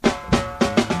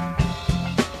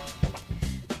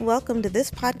Welcome to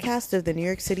this podcast of the New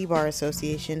York City Bar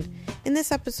Association. In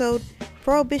this episode,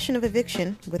 Prohibition of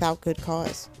Eviction without good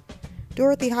cause.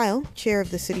 Dorothy Heyl, chair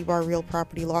of the City Bar Real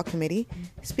Property Law Committee,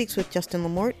 speaks with Justin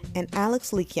Mort and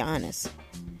Alex Lycoyannis.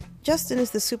 Justin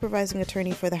is the supervising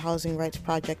attorney for the Housing Rights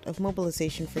Project of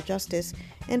Mobilization for Justice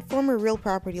and former Real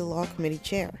Property Law Committee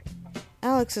chair.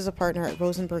 Alex is a partner at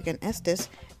Rosenberg Estis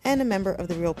and a member of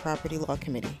the Real Property Law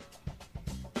Committee.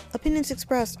 Opinions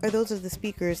expressed are those of the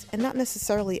speakers and not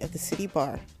necessarily of the City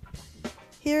Bar.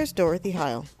 Here's Dorothy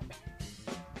Heyl.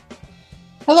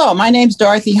 Hello, my name's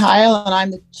Dorothy Heyl, and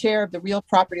I'm the chair of the Real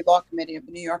Property Law Committee of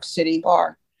the New York City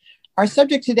Bar. Our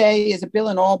subject today is a bill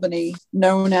in Albany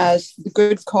known as the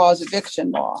Good Cause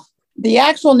Eviction Law. The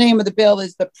actual name of the bill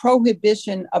is the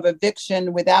Prohibition of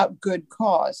Eviction without good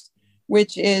cause,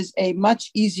 which is a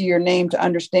much easier name to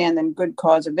understand than Good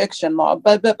Cause Eviction Law.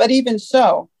 But even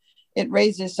so, it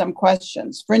raises some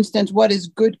questions. For instance, what is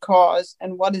good cause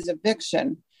and what is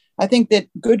eviction? I think that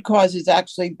good cause is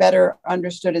actually better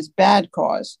understood as bad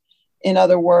cause. In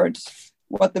other words,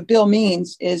 what the bill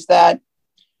means is that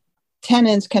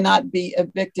tenants cannot be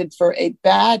evicted for a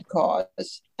bad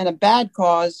cause, and a bad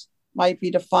cause might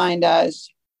be defined as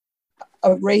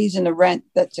a raise in the rent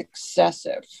that's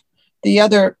excessive. The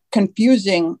other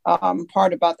confusing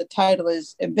part about the title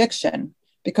is eviction,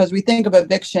 because we think of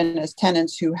eviction as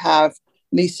tenants who have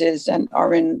leases and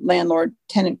are in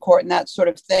landlord-tenant court and that sort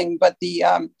of thing. But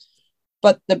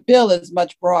the bill is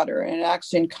much broader, and it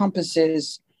actually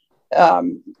encompasses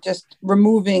just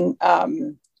removing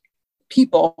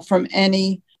people from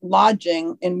any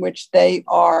lodging in which they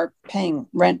are paying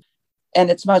rent.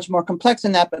 And it's much more complex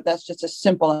than that, but that's just a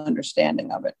simple understanding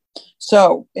of it.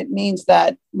 So it means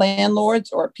that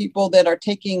landlords or people that are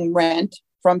taking rent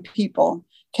from people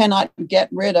cannot get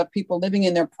rid of people living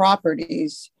in their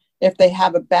properties if they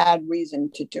have a bad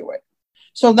reason to do it.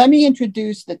 So let me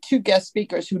introduce the two guest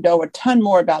speakers who know a ton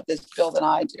more about this bill than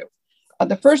I do.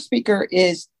 The first speaker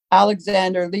is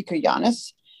Alexander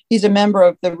Lycoyannis. He's a member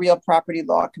of the Real Property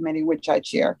Law Committee, which I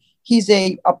chair. He's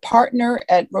a partner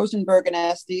at Rosenberg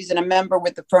Estis and a member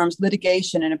with the firm's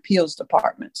litigation and appeals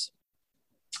departments.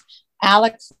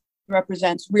 Alex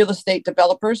represents real estate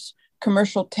developers,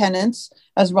 commercial tenants,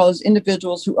 as well as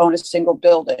individuals who own a single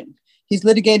building. He's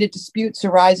litigated disputes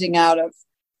arising out of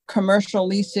commercial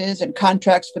leases and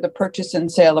contracts for the purchase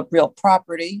and sale of real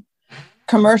property,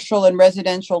 commercial and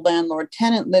residential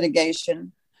landlord-tenant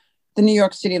litigation, the New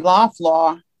York City loft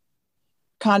law,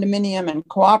 condominium and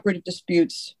cooperative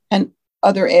disputes, and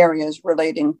other areas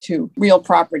relating to real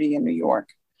property in New York.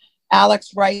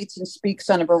 Alex writes and speaks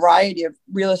on a variety of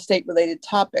real estate-related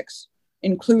topics,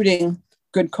 including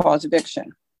good cause eviction.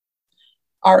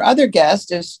 Our other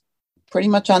guest is pretty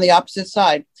much on the opposite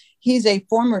side. He's a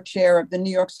former chair of the New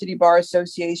York City Bar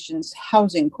Association's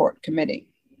Housing Court Committee.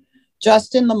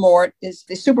 Justin Mort is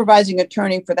the supervising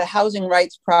attorney for the Housing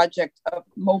Rights Project of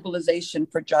Mobilization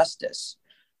for Justice.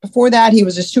 Before that, he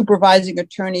was a supervising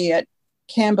attorney at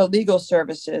Campbell Legal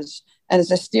Services and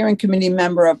is a steering committee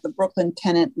member of the Brooklyn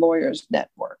Tenant Lawyers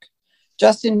Network.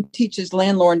 Justin teaches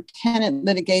landlord-tenant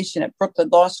litigation at Brooklyn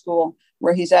Law School,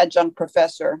 where he's adjunct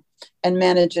professor and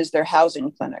manages their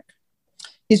housing clinic.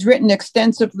 He's written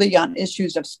extensively on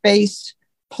issues of space,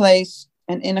 place,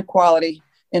 and inequality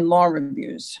in law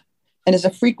reviews, and is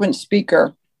a frequent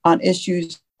speaker on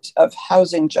issues of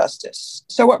housing justice.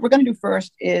 So what we're going to do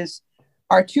first is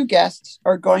our two guests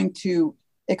are going to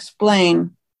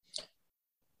explain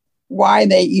why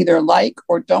they either like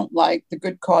or don't like the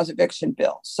good cause eviction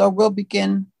bill. So we'll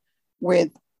begin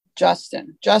with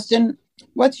Justin. Justin,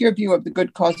 what's your view of the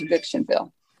good cause eviction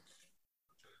bill?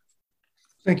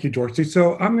 Thank you, Dorothy.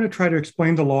 So I'm going to try to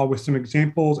explain the law with some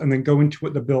examples and then go into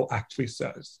what the bill actually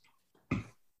says.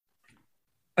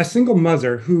 A single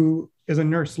mother who is a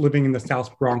nurse living in the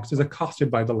South Bronx is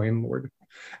accosted by the landlord.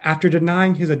 After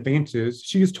denying his advances,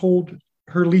 she is told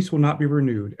her lease will not be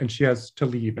renewed and she has to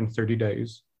leave in 30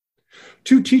 days.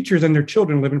 Two teachers and their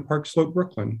children live in Park Slope,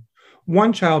 Brooklyn.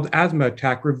 One child's asthma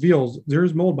attack reveals there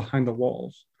is mold behind the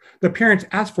walls. The parents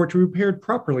ask for it to be repaired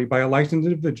properly by a licensed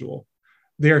individual.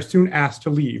 They are soon asked to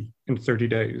leave in 30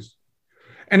 days.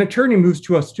 An attorney moves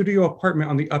to a studio apartment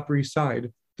on the Upper East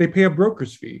Side. They pay a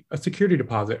broker's fee, a security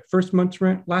deposit, first month's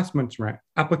rent, last month's rent,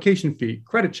 application fee,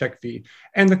 credit check fee,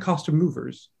 and the cost of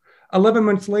movers. 11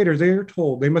 months later, they are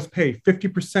told they must pay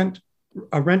 50%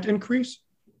 a rent increase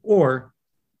or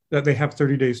that they have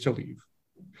 30 days to leave.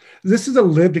 This is a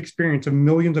lived experience of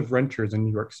millions of renters in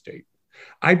New York State.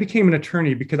 I became an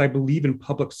attorney because I believe in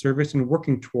public service and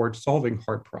working towards solving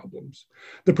hard problems.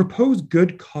 The proposed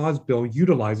good cause bill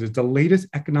utilizes the latest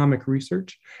economic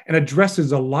research and addresses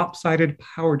the lopsided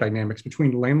power dynamics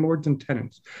between landlords and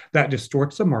tenants that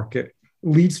distorts the market,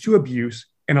 leads to abuse,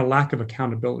 and a lack of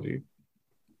accountability.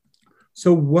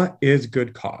 So what is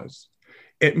good cause?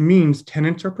 It means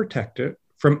tenants are protected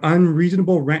from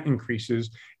unreasonable rent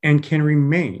increases and can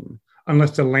remain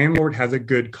unless the landlord has a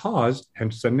good cause,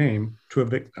 hence the name, to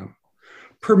evict them.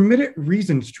 Permitted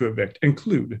reasons to evict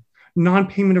include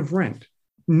non-payment of rent,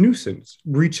 nuisance,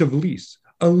 breach of lease,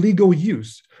 illegal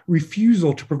use,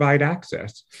 refusal to provide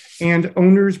access, and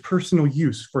owner's personal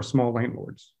use for small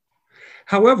landlords.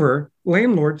 However,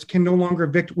 landlords can no longer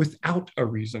evict without a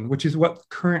reason, which is what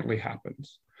currently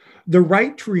happens. The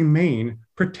right to remain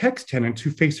protects tenants who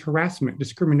face harassment,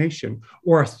 discrimination,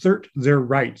 or assert their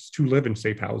rights to live in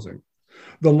safe housing.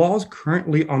 The laws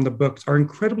currently on the books are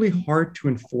incredibly hard to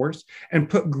enforce and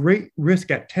put great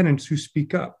risk at tenants who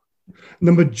speak up.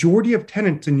 The majority of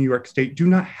tenants in New York State do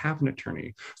not have an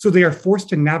attorney, so they are forced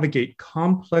to navigate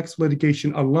complex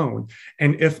litigation alone,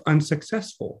 and if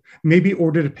unsuccessful, may be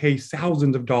ordered to pay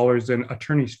thousands of dollars in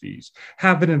attorney's fees,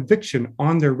 have an eviction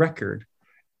on their record,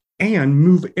 and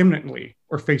move imminently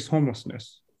or face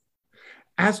homelessness.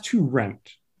 As to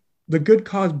rent, the good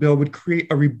cause bill would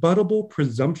create a rebuttable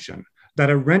presumption that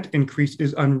a rent increase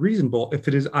is unreasonable if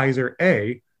it is either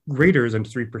A, greater than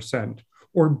 3%,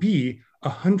 or B,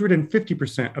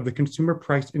 150% of the consumer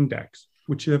price index,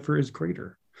 whichever is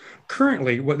greater.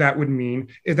 Currently, what that would mean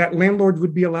is that landlords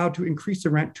would be allowed to increase the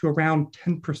rent to around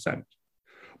 10%.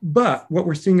 But what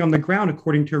we're seeing on the ground,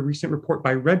 according to a recent report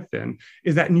by Redfin,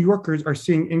 is that New Yorkers are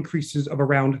seeing increases of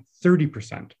around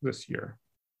 30% this year.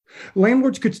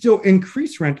 Landlords could still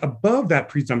increase rent above that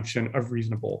presumption of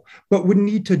reasonable, but would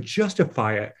need to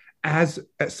justify it as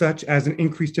such as an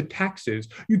increase to taxes,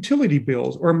 utility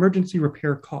bills, or emergency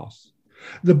repair costs.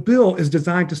 The bill is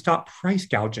designed to stop price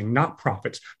gouging, not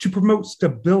profits, to promote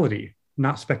stability,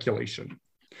 not speculation.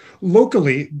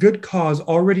 Locally, good cause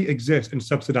already exists in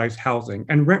subsidized housing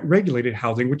and rent-regulated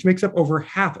housing, which makes up over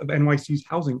half of NYC's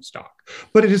housing stock,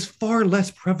 but it is far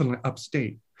less prevalent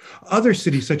upstate. Other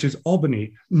cities such as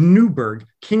Albany, Newburgh,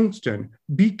 Kingston,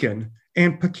 Beacon,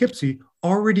 and Poughkeepsie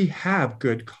already have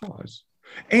good cause.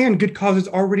 And good cause is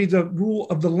already the rule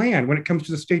of the land when it comes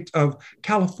to the states of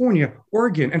California,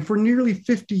 Oregon, and for nearly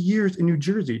 50 years in New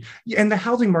Jersey. And the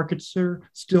housing markets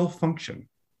still function.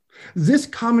 This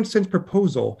common sense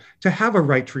proposal to have a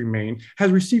right to remain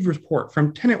has received support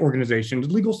from tenant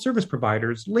organizations, legal service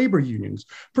providers, labor unions,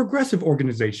 progressive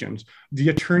organizations, the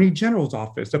Attorney General's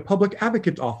office, the Public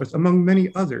Advocate's office, among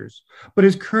many others, but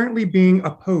is currently being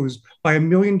opposed by $1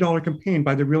 million campaign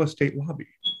by the real estate lobby.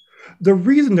 The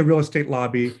reason the real estate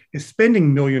lobby is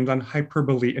spending millions on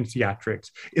hyperbole and theatrics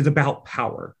is about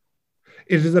power.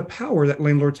 It is a power that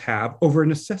landlords have over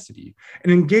necessity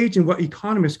and engage in what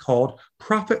economists call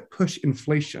profit push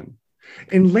inflation.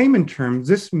 In layman terms,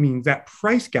 this means that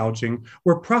price gouging,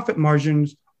 where profit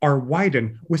margins are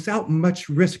widened without much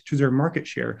risk to their market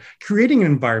share, creating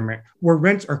an environment where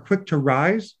rents are quick to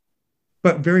rise,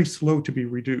 but very slow to be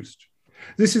reduced.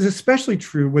 This is especially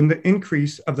true when the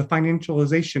increase of the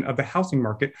financialization of the housing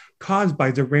market caused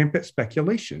by the rampant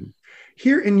speculation.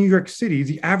 Here in New York City,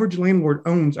 the average landlord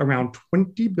owns around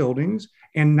 20 buildings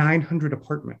and 900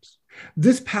 apartments.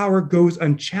 This power goes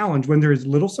unchallenged when there is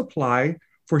little supply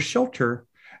for shelter,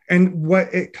 and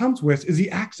what it comes with is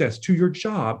the access to your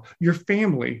job, your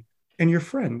family, and your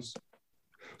friends.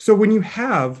 So when you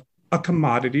have a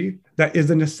commodity that is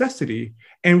a necessity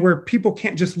and where people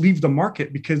can't just leave the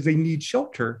market because they need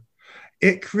shelter,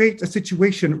 it creates a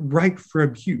situation ripe for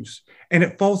abuse, and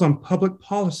it falls on public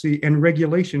policy and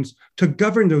regulations to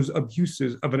govern those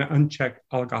abuses of an unchecked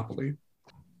oligopoly.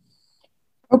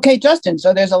 Okay, Justin,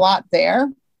 so there's a lot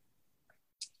there.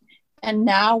 And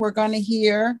now we're going to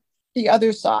hear the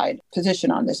other side position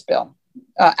on this bill.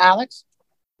 Alex?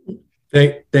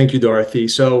 Thank you, Dorothy.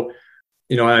 So,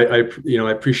 I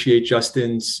appreciate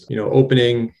Justin's,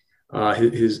 opening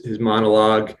his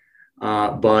monologue,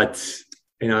 but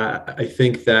I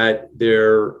think that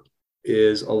there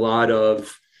is a lot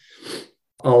of,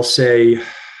 I'll say,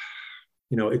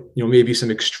 maybe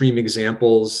some extreme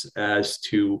examples as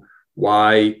to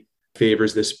why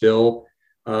favors this bill.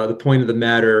 The point of the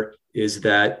matter is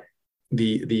that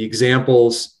the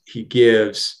examples he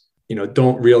gives,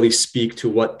 don't really speak to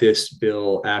what this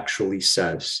bill actually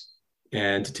says.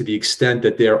 And to the extent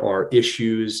that there are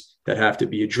issues that have to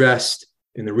be addressed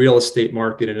in the real estate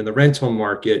market and in the rental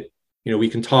market, we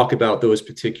can talk about those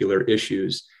particular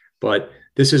issues. But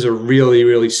this is a really,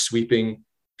 really sweeping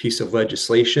piece of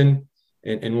legislation.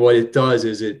 And what it does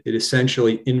is it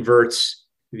essentially inverts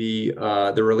the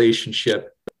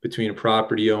relationship between a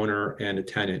property owner and a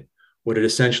tenant. What it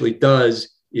essentially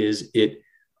does is it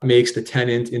makes the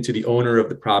tenant into the owner of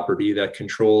the property that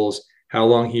controls how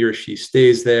long he or she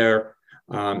stays there,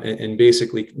 and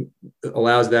basically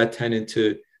allows that tenant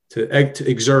to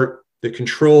exert the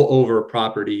control over a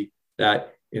property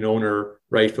that an owner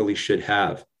rightfully should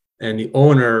have. And the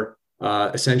owner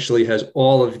essentially has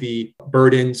all of the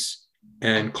burdens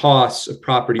and costs of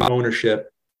property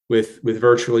ownership with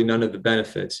virtually none of the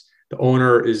benefits. The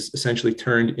owner is essentially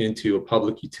turned into a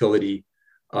public utility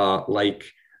like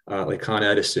Con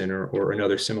Edison or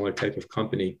another similar type of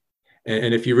company.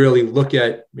 And if you really look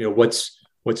at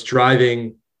what's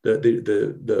driving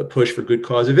the push for good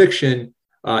cause eviction,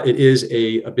 it is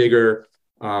a bigger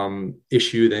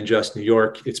issue than just New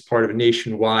York. It's part of a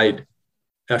nationwide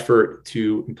effort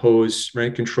to impose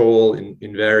rent control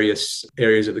in various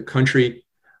areas of the country.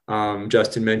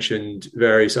 Justin mentioned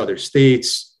various other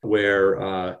states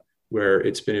where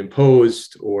it's been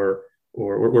imposed or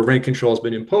where rent control has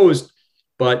been imposed.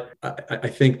 But I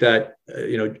think that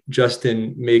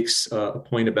Justin makes a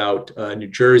point about New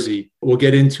Jersey. We'll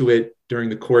get into it during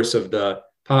the course of the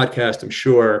podcast, I'm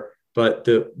sure. But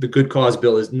the good cause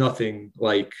bill is nothing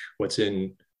like what's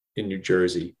in New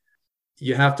Jersey.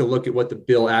 You have to look at what the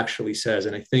bill actually says.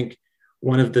 And I think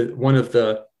one of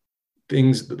the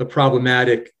things, the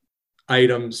problematic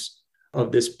items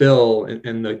of this bill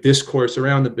and the discourse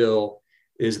around the bill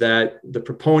is that the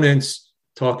proponents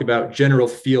talk about general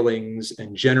feelings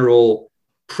and general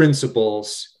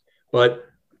principles, but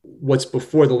what's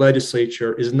before the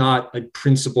legislature is not a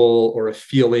principle or a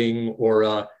feeling or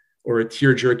a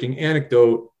tear-jerking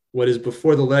anecdote. What is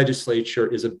before the legislature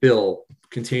is a bill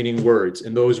containing words,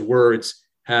 and those words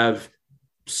have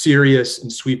serious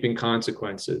and sweeping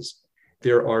consequences.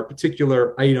 There are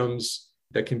particular items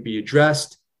that can be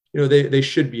addressed. They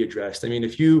should be addressed. I mean,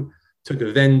 if you took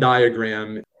a Venn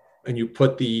diagram and you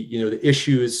put the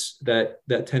issues that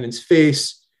tenants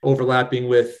face overlapping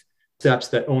with steps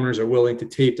that owners are willing to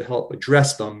take to help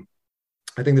address them,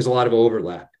 I think there's a lot of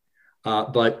overlap.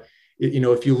 But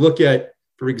if you look at,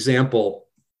 for example,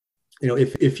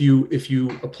 if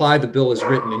you apply the bill as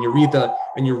written and you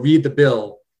read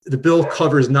the bill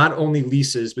covers not only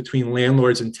leases between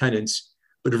landlords and tenants,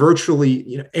 but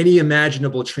virtually any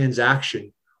imaginable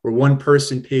transaction where one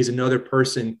person pays another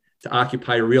person to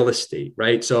occupy real estate,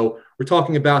 right? So we're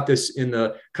talking about this in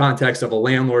the context of a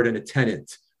landlord and a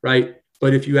tenant, right?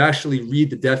 But if you actually read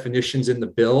the definitions in the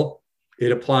bill,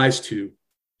 it applies to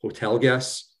hotel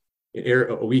guests,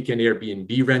 a weekend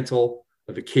Airbnb rental,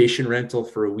 a vacation rental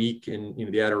for a week in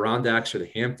the Adirondacks or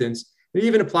the Hamptons. It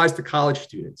even applies to college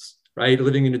students, right,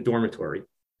 living in a dormitory.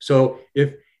 So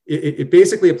if it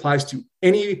basically applies to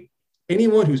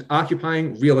anyone who's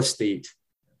occupying real estate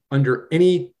under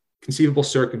any conceivable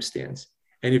circumstance.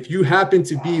 And if you happen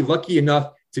to be lucky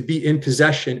enough to be in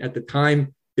possession at the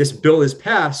time this bill is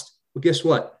passed, well, guess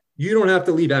what? You don't have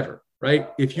to leave ever, right?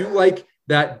 If you like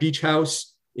that beach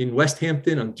house in West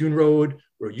Hampton on Dune Road,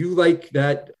 or you like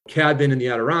that cabin in the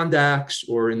Adirondacks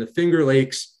or in the Finger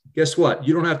Lakes, guess what?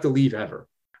 You don't have to leave ever.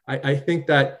 I think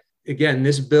that, again,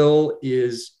 this bill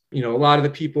is, a lot of the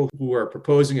people who are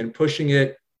proposing and pushing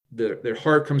it, their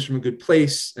heart comes from a good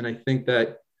place. And I think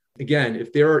that, again,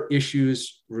 if there are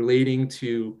issues relating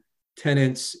to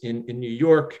tenants in New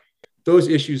York, those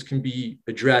issues can be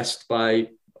addressed by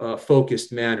a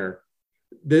focused manner.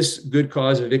 This good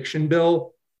cause eviction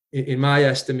bill, in my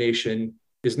estimation,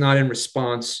 is not in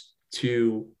response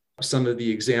to some of the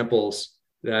examples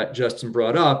that Justin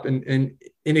brought up. And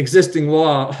in existing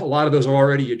law, a lot of those are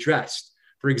already addressed.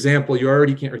 For example, you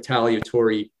already can't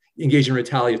engage in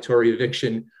retaliatory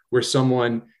eviction where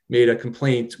someone made a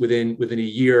complaint within a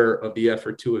year of the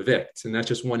effort to evict. And that's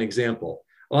just one example.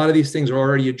 A lot of these things are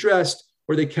already addressed,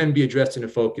 or they can be addressed in a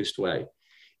focused way.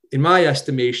 In my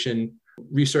estimation,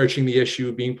 researching the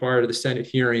issue, being part of the Senate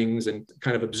hearings and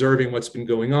kind of observing what's been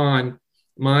going on,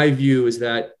 my view is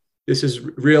that this is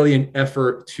really an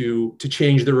effort to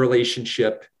change the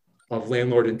relationship of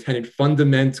landlord and tenant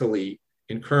fundamentally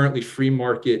in currently free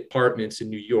market apartments in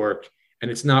New York. And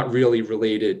it's not really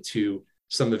related to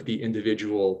some of the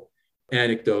individual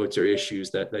anecdotes or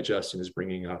issues that Justin is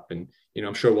bringing up. And,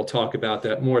 I'm sure we'll talk about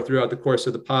that more throughout the course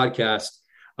of the podcast.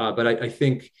 But I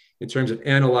think in terms of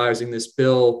analyzing this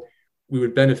bill, we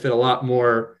would benefit a lot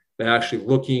more by actually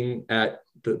looking at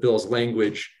the bill's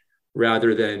language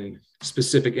rather than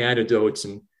specific anecdotes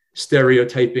and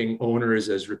stereotyping owners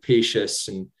as rapacious.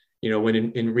 And, when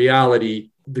in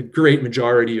reality, the great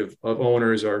majority of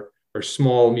owners are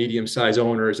small, medium-sized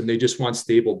owners, and they just want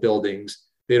stable buildings.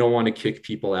 they don't want to kick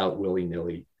people out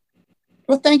willy-nilly.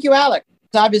 Well, thank you, Alex.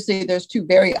 Obviously, there's two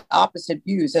very opposite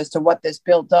views as to what this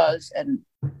bill does and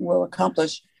will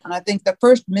accomplish. And I think the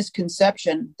first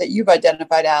misconception that you've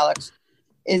identified, Alex,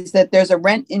 is that there's a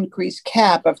rent increase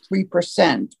cap of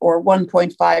 3% or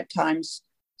 1.5 times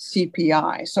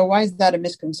CPI. So why is that a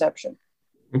misconception?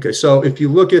 Okay, so if you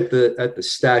look at the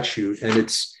statute, and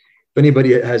it's, if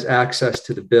anybody has access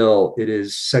to the bill, it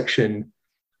is section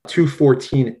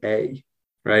 214A,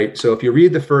 right? So if you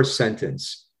read the first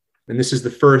sentence, and this is the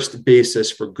first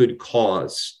basis for good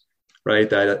cause, right?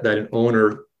 That an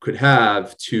owner could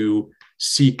have to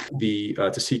seek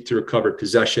to recover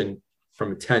possession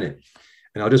from a tenant.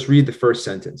 And I'll just read the first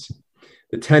sentence.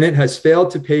 The tenant has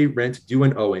failed to pay rent due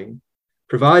and owing,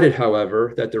 provided,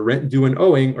 however, that the rent due and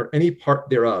owing or any part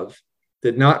thereof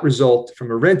did not result from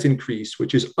a rent increase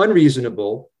which is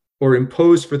unreasonable or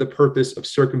imposed for the purpose of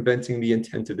circumventing the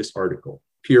intent of this article.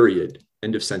 Period.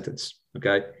 End of sentence.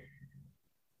 Okay.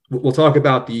 We'll talk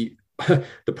about the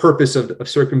purpose of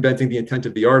circumventing the intent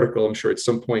of the article, I'm sure at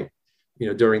some point,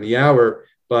 during the hour,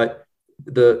 but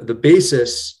the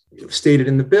basis stated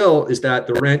in the bill is that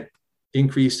the rent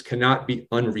increase cannot be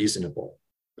unreasonable.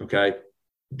 Okay.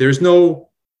 There's no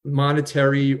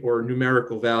monetary or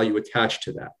numerical value attached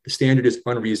to that. The standard is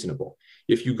unreasonable.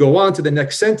 If you go on to the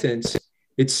next sentence,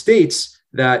 it states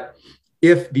that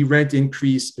if the rent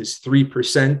increase is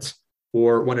 3%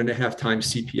 or 1.5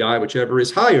 times CPI, whichever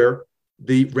is higher,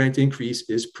 the rent increase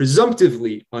is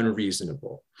presumptively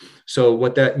unreasonable. So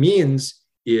what that means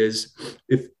is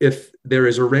if there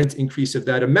is a rent increase of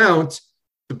that amount,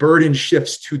 the burden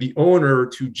shifts to the owner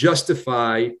to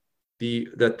justify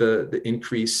that the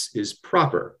increase is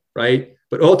proper, right?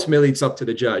 But ultimately, it's up to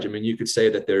the judge. I mean, you could say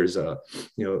that there's to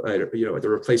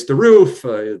replace the roof,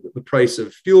 the price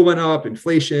of fuel went up,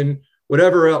 inflation,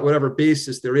 whatever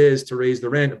basis there is to raise the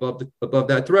rent above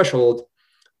that threshold.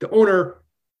 The owner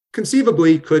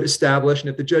conceivably could establish, and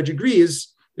if the judge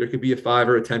agrees, there could be a 5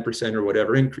 or a 10% or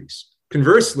whatever increase.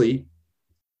 Conversely,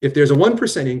 if there's a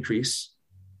 1% increase,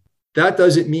 that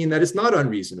doesn't mean that it's not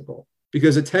unreasonable,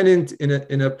 because a tenant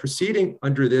in a proceeding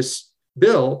under this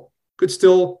bill could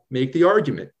still make the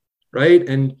argument, right?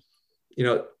 And,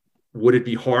 would it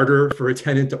be harder for a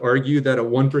tenant to argue that a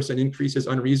 1% increase is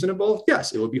unreasonable?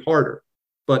 Yes, it would be harder.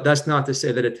 But that's not to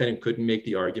say that a tenant couldn't make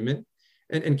the argument.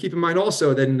 And keep in mind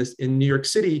also that in New York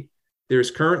City, there's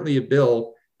currently a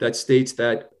bill that states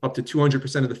that up to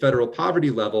 200% of the federal poverty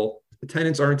level, the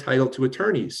tenants are entitled to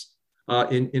attorneys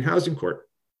in housing court.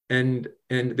 And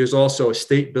there's also a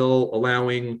state bill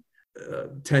allowing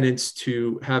tenants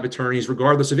to have attorneys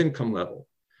regardless of income level.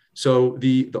 So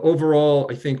the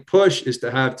overall, I think, push is to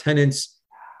have tenants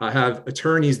have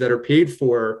attorneys that are paid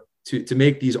for to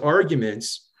make these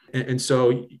arguments. And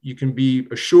so you can be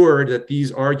assured that these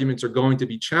arguments are going to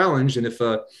be challenged. And if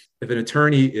an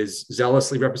attorney is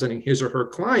zealously representing his or her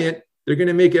client, they're going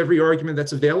to make every argument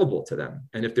that's available to them.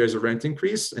 And if there's a rent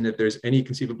increase, and if there's any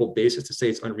conceivable basis to say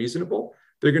it's unreasonable,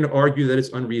 they're going to argue that it's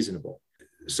unreasonable.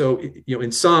 So,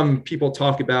 in some, people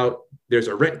talk about there's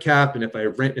a rent cap, and if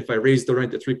I raise the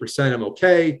rent to 3%, I'm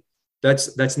okay.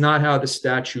 That's not how the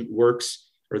statute works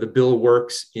or the bill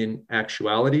works in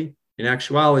actuality. In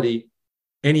actuality,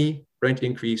 any rent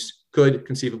increase could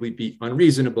conceivably be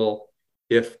unreasonable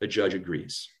if a judge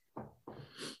agrees.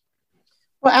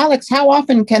 Well, Alex, how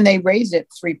often can they raise it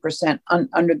 3%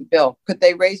 under the bill? Could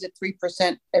they raise it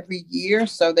 3% every year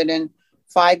so that in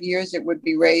 5 years it would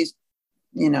be raised,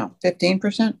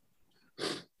 15%?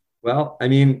 Well, I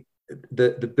mean,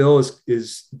 the bill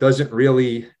doesn't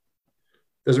really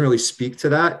speak to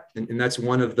that, and that's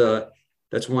one of the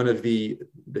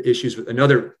issues. With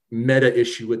another meta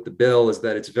issue with the bill is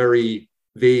that it's very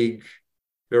vague,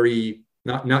 very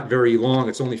not very long.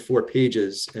 It's only 4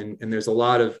 pages, and there's a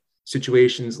lot of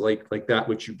situations like that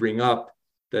which you bring up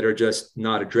that are just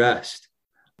not addressed.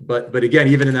 But again,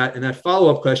 even in that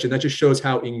follow-up question, that just shows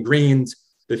how ingrained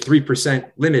the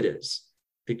 3% limit is.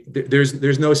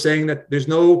 There's no saying that there's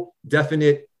no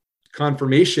definite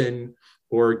confirmation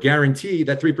or guarantee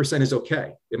that 3% is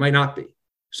okay. It might not be.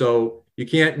 So you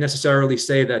can't necessarily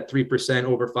say that 3%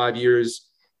 over 5 years,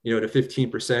 to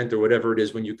 15% or whatever it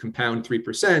is when you compound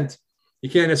 3%. You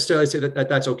can't necessarily say that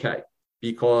that's okay,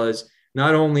 because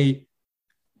not only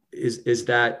is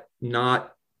that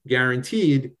not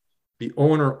guaranteed, the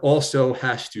owner also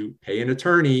has to pay an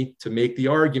attorney to make the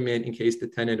argument in case the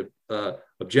tenant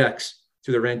objects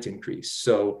to the rent increase.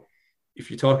 So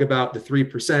if you talk about the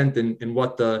 3% and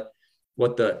what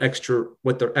the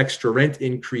extra rent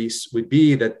increase would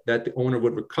be that the owner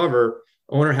would recover,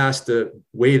 owner has to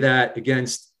weigh that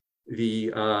against the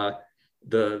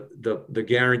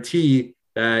guarantee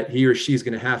that he or she's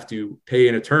going to have to pay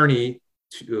an attorney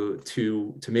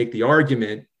to make the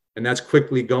argument, and that's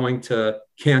quickly going to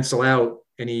cancel out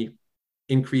any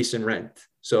increase in rent.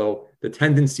 So the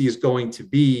tendency is going to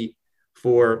be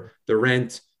for the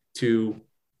rent to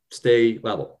stay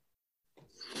level.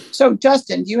 So,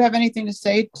 Justin, do you have anything to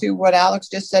say to what Alex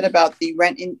just said about the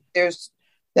rent?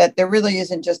 That there really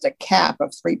isn't just a cap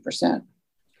of 3%.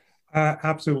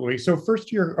 Absolutely. So first,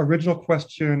 to your original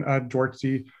question,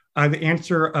 Dorothy, the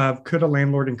answer of could a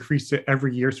landlord increase it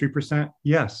every year 3%?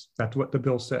 Yes, that's what the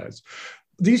bill says.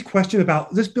 These questions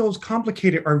about this bill is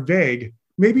complicated or vague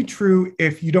may be true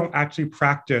if you don't actually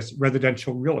practice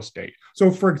residential real estate.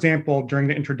 So for example, during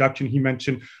the introduction, he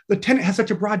mentioned the tenant has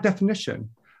such a broad definition.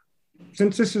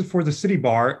 Since this is for the city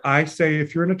bar, I say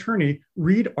if you're an attorney,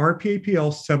 read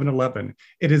RPAPL 711.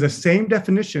 It is the same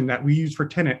definition that we use for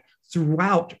tenant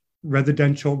throughout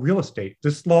residential real estate.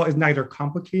 This law is neither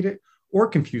complicated or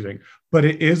confusing, but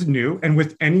it is new. And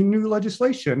with any new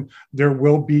legislation, there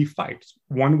will be fights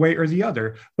one way or the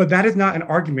other. But that is not an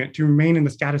argument to remain in the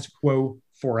status quo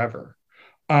forever.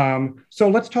 So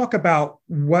let's talk about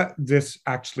what this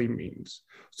actually means.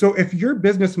 So if your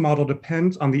business model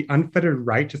depends on the unfettered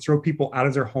right to throw people out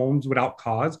of their homes without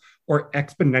cause or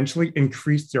exponentially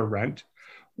increase their rent,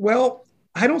 well,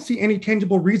 I don't see any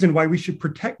tangible reason why we should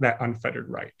protect that unfettered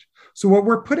right. So what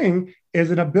we're putting is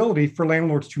an ability for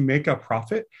landlords to make a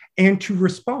profit and to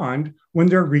respond when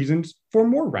there are reasons for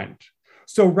more rent.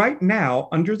 So right now,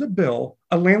 under the bill,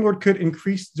 a landlord could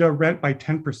increase the rent by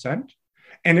 10%,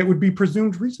 and it would be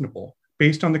presumed reasonable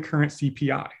based on the current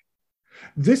CPI.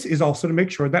 This is also to make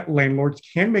sure that landlords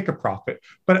can make a profit,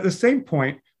 but at the same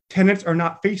point, tenants are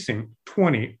not facing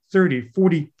 20, 30,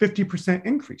 40, 50%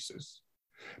 increases.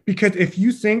 Because if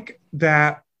you think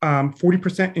that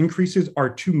 40% increases are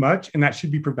too much and that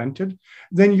should be prevented,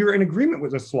 then you're in agreement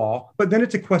with this law, but then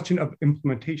it's a question of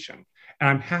implementation. And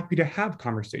I'm happy to have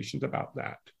conversations about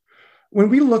that. When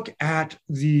we look at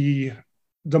the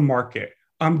market,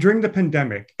 during the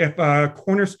pandemic, if a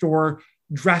corner store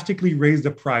drastically raised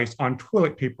the price on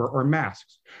toilet paper or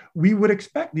masks, we would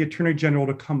expect the Attorney General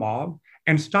to come on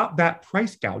and stop that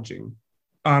price gouging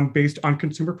based on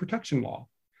consumer protection law.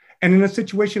 And in a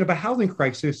situation of a housing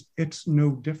crisis, it's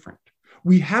no different.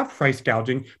 We have price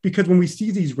gouging because when we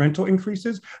see these rental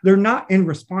increases, they're not in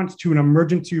response to an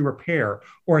emergency repair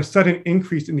or a sudden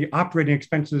increase in the operating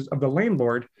expenses of the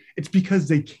landlord. It's because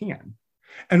they can.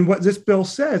 And what this bill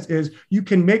says is you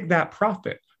can make that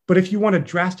profit. But if you want a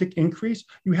drastic increase,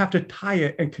 you have to tie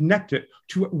it and connect it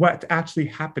to what's actually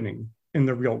happening in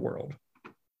the real world.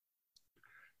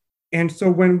 And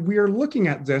so when we're looking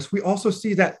at this, we also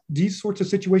see that these sorts of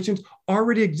situations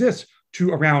already exist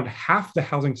to around half the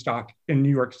housing stock in New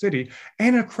York City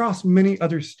and across many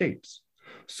other states.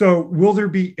 So will there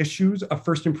be issues of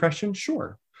first impression?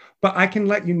 Sure. But I can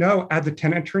let you know, as a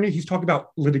tenant attorney, he's talking about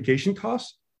litigation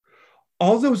costs.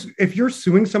 All those, if you're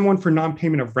suing someone for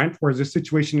non-payment of rent, whereas this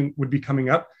situation would be coming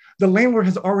up, the landlord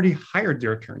has already hired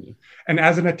their attorney. And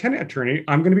as a tenant attorney,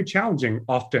 I'm going to be challenging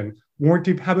often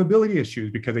warranty habitability issues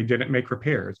because they didn't make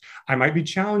repairs. I might be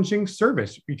challenging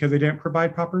service because they didn't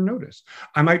provide proper notice.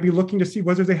 I might be looking to see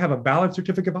whether they have a valid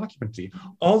certificate of occupancy.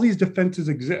 All these defenses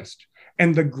exist.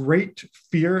 And the great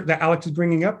fear that Alex is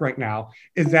bringing up right now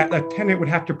is that a tenant would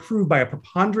have to prove by a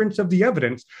preponderance of the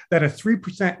evidence that a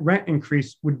 3% rent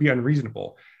increase would be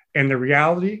unreasonable. And the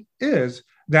reality is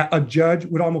that a judge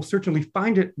would almost certainly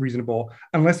find it reasonable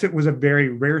unless it was a very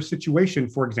rare situation.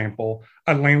 For example,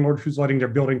 a landlord who's letting their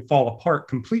building fall apart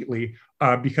completely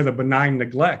because of benign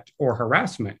neglect or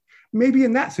harassment, maybe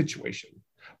in that situation.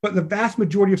 But the vast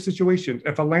majority of situations,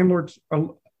 if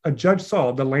a judge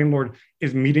saw the landlord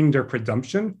is meeting their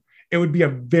presumption, it would be a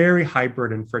very high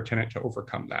burden for a tenant to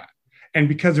overcome that. And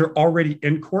because they're already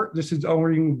in court, this is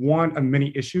only one of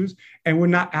many issues and would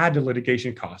not add to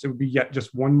litigation costs. It would be yet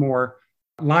just one more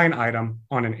line item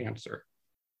on an answer.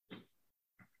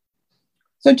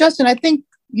 So, Justin, I think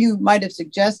you might have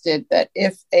suggested that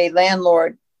if a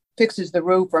landlord fixes the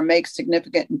roof or makes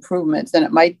significant improvements, then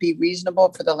it might be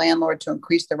reasonable for the landlord to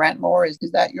increase the rent more. Is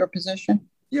that your position?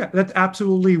 Yeah, that's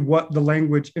absolutely what the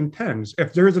language intends.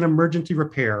 If there is an emergency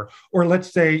repair, or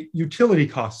let's say utility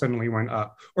costs suddenly went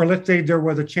up, or let's say there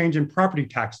was a change in property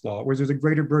tax law where there's a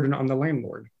greater burden on the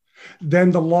landlord,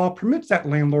 then the law permits that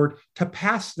landlord to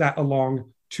pass that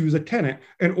along to the tenant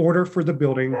in order for the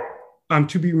building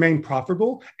to remain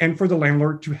profitable and for the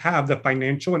landlord to have the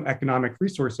financial and economic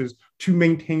resources to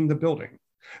maintain the building.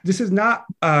 This is not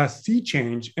a sea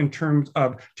change in terms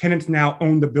of tenants now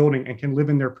own the building and can live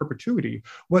in their perpetuity.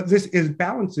 What this is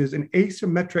balances an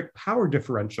asymmetric power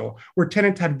differential where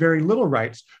tenants had very little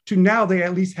rights to now they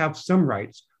at least have some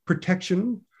rights,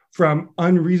 protection from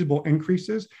unreasonable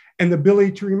increases, and the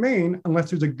ability to remain unless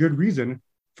there's a good reason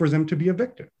for them to be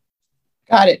evicted.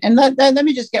 Got it. And let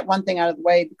me just get one thing out of the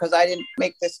way because I didn't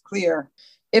make this clear.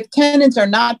 If tenants are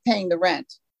not paying the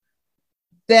rent,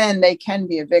 then they can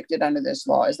be evicted under this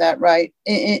law. Is that right?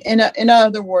 In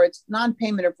other words,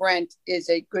 non-payment of rent is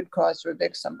a good cause to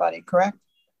evict somebody, correct?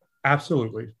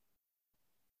 Absolutely.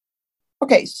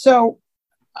 Okay, so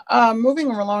moving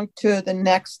along to the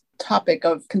next topic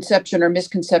of conception or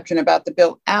misconception about the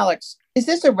bill. Alex, is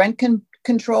this a rent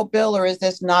control bill or is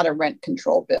this not a rent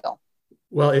control bill?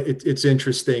 Well, it's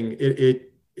interesting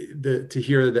to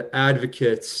hear the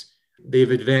advocates.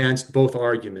 They've advanced both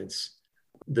arguments.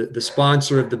 The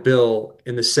sponsor of the bill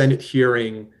in the Senate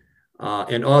hearing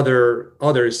and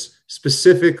others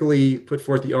specifically put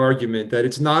forth the argument that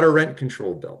it's not a rent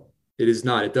control bill. It is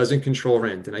not. It doesn't control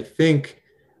rent. And I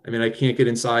can't get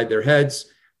inside their heads,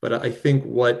 but I think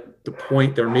what the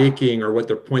point they're making or what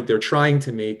the point they're trying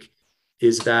to make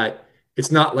is that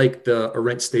it's not like a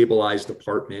rent stabilized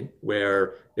apartment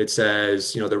where it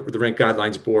says, the Rent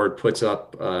Guidelines Board puts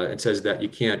up and says that you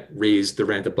can't raise the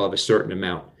rent above a certain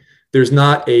amount. There's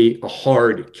not a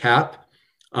hard cap,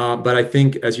 but I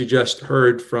think as you just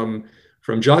heard from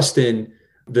Justin,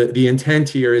 the intent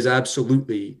here is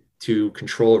absolutely to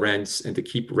control rents and to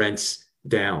keep rents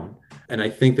down. And I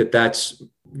think that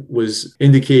was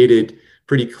indicated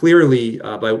pretty clearly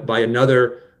by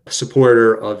another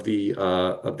supporter of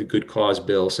the good cause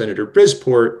bill, Senator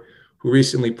Brisport, who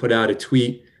recently put out a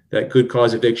tweet that good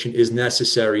cause eviction is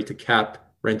necessary to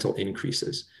cap rental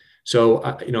increases. So,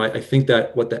 I think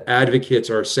that what the advocates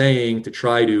are saying to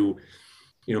try to,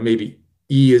 maybe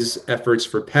ease efforts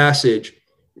for passage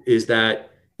is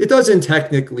that it doesn't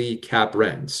technically cap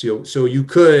rents. So you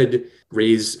could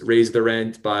raise the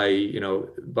rent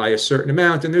by a certain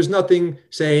amount, and there's nothing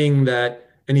saying that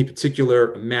any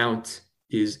particular amount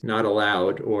is not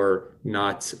allowed or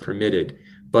not permitted.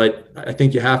 But I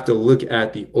think you have to look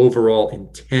at the overall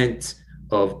intent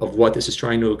of what this is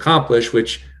trying to accomplish,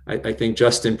 which I think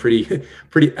Justin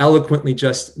pretty eloquently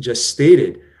just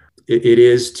stated. It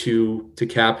is to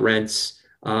cap rents,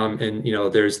 and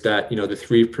there's that the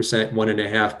 3%,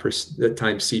 1.5%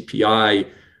 times CPI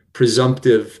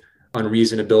presumptive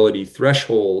unreasonability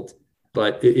threshold.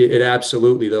 But it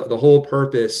absolutely the whole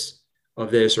purpose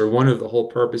of this, or one of the whole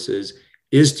purposes,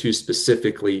 is to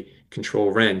specifically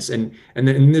control rents. And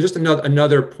then there's just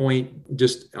another point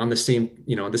just on the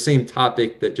same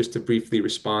topic, that just to briefly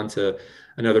respond to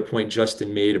another point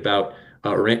Justin made about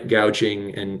rent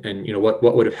gouging and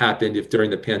what would have happened if during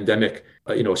the pandemic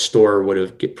a store would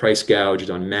have get price gouged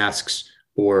on masks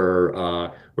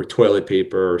or toilet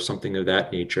paper or something of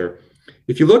that nature.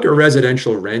 If you look at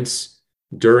residential rents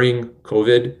during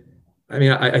COVID,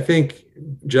 I think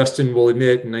Justin will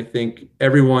admit, and I think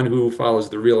everyone who follows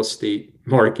the real estate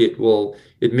market will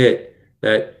admit,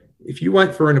 that if you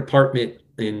went for an apartment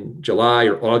in July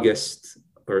or August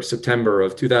or September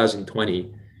of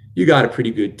 2020, you got a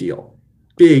pretty good deal.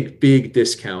 Big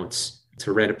discounts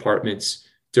to rent apartments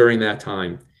during that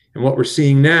time. And what we're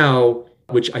seeing now,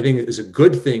 which I think is a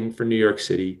good thing for New York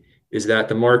City, is that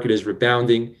the market is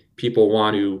rebounding. People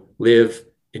want to live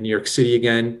in New York City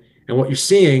again. And what you're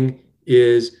seeing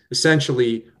is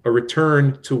essentially a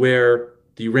return to where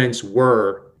the rents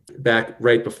were back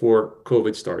right before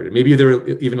COVID started. Maybe they're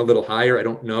even a little higher, I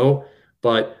don't know.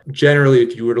 But generally,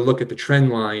 if you were to look at the trend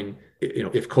line,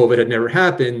 if COVID had never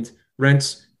happened,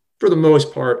 rents, for the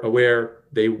most part, are where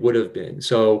they would have been.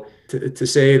 So to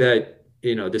say that,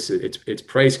 it's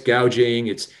price gouging,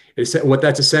 it's what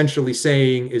that's essentially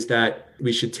saying is that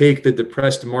we should take the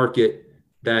depressed market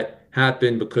that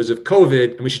happened because of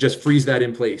COVID, and we should just freeze that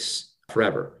in place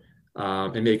forever,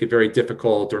 and make it very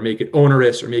difficult, or make it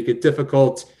onerous, or make it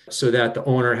difficult so that the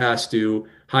owner has to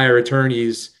hire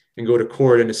attorneys and go to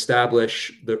court and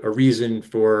establish a reason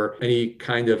for any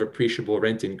kind of appreciable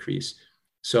rent increase.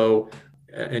 So,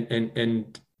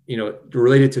 and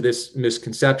related to this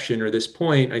misconception or this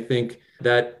point, I think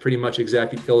that pretty much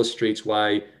exactly illustrates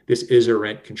why this is a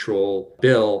rent control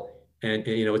bill. And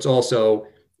it's also,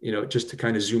 just to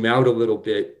kind of zoom out a little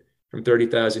bit from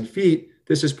 30,000 feet,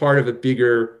 this is part of a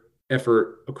bigger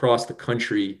effort across the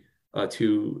country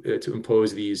to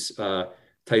impose these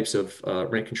types of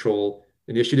rent control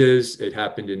initiatives. It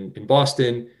happened in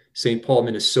Boston. St. Paul,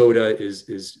 Minnesota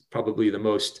is probably the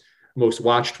most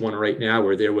watched one right now,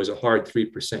 where there was a hard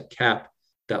 3% cap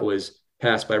that was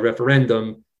passed by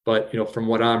referendum. But from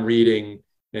what I'm reading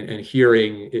and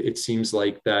hearing, it seems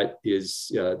like that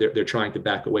is they're trying to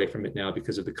back away from it now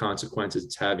because of the consequences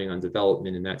it's having on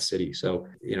development in that city. So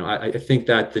I think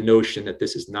that the notion that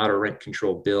this is not a rent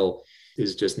control bill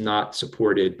is just not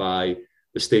supported by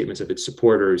the statements of its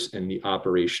supporters and the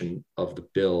operation of the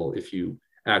bill, if you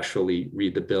actually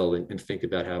read the bill and think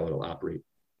about how it'll operate.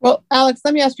 Well, Alex,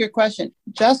 let me ask you a question.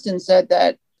 Justin said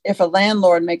that if a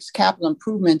landlord makes capital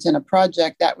improvements in a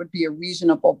project, that would be a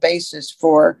reasonable basis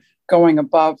for going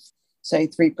above, say,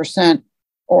 3%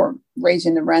 or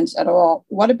raising the rents at all.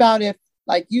 What about if,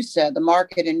 like you said, the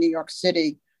market in New York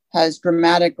City has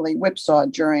dramatically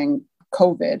whipsawed during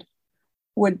COVID?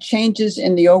 Would changes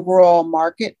in the overall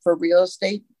market for real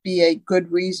estate be a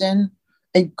good reason,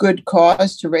 a good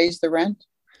cause to raise the rent?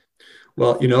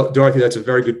 Well, Dorothy, that's a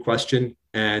very good question.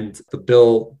 And the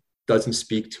bill doesn't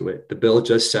speak to it. The bill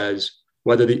just says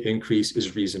whether the increase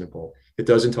is reasonable. It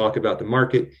doesn't talk about the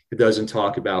market. It doesn't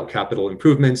talk about capital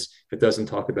improvements. It doesn't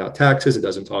talk about taxes. It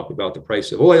doesn't talk about the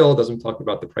price of oil. It doesn't talk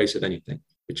about the price of anything.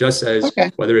 It just says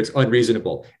whether it's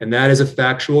unreasonable. And that is a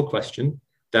factual question.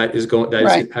 That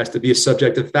has to be a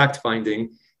subject of fact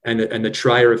finding, and the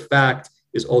trier of fact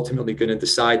is ultimately going to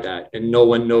decide that. And no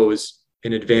one knows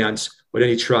in advance what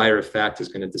any trier of fact is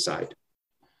going to decide.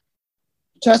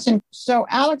 Justin, so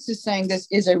Alex is saying this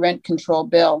is a rent control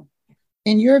bill.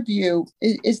 In your view,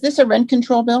 is this a rent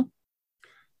control bill?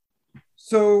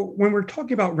 So when we're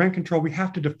talking about rent control, we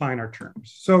have to define our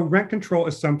terms. So rent control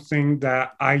is something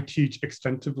that I teach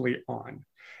extensively on.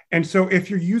 And so if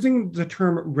you're using the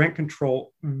term rent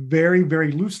control very,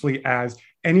 very loosely as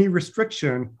any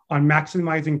restriction on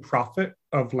maximizing profit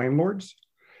of landlords,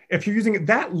 if you're using it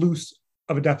that loose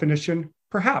of a definition,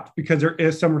 perhaps, because there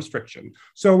is some restriction.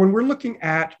 So when we're looking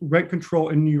at rent control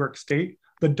in New York State,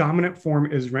 the dominant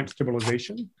form is rent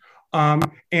stabilization,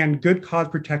 and good cause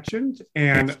protections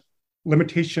and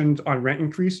limitations on rent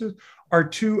increases are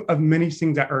two of many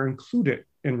things that are included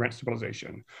in rent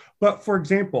stabilization. But for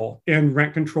example, in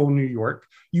rent control in New York,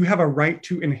 you have a right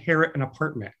to inherit an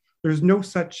apartment. There's no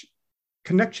such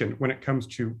connection when it comes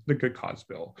to the good cause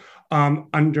bill.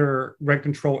 Under rent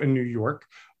control in New York,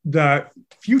 the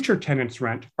future tenants'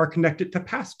 rent are connected to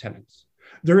past tenants.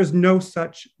 There is no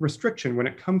such restriction when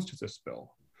it comes to this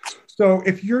bill. So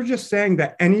if you're just saying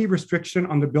that any restriction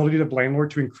on the ability of the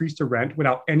landlord to increase the rent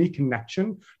without any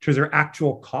connection to their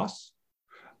actual costs,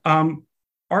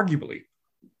 arguably.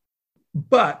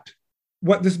 But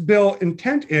what this bill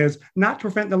intent is not to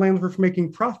prevent the landlord from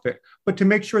making profit, but to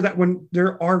make sure that when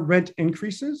there are rent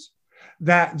increases,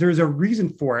 that there's a reason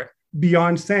for it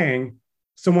beyond saying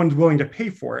someone's willing to pay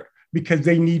for it because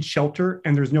they need shelter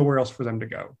and there's nowhere else for them to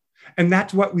go. And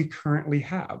that's what we currently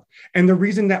have. And the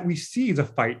reason that we see the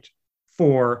fight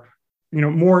for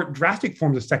more drastic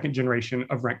forms of second generation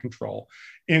of rent control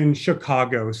in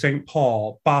Chicago, St.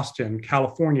 Paul, Boston,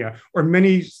 California, or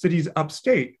many cities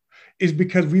upstate is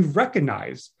because we've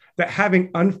recognized that having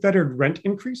unfettered rent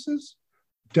increases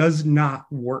does not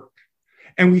work.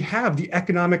 And we have the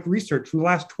economic research from the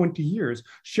last 20 years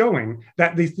showing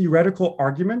that the theoretical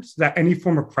arguments that any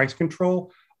form of price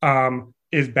control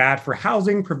is bad for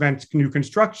housing, prevents new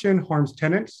construction, harms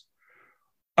tenants,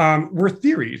 were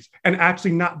theories and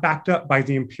actually not backed up by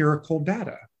the empirical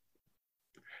data.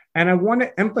 And I want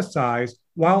to emphasize,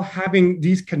 while having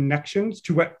these connections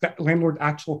to what the landlord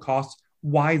actual costs,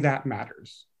 why that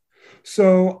matters.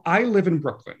 So I live in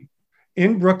Brooklyn.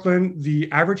 In Brooklyn,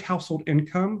 the average household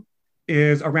income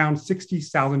is around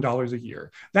 $60,000 a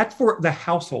year. That's for the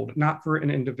household, not for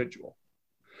an individual.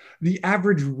 The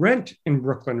average rent in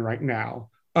Brooklyn right now,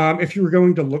 if you were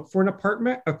going to look for an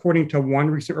apartment, according to one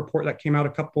recent report that came out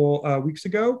a couple weeks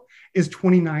ago, is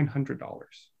 $2,900.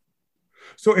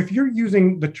 So if you're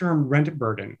using the term rent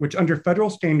burden, which under federal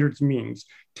standards means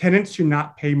tenants should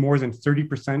not pay more than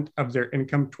 30% of their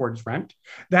income towards rent,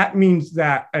 that means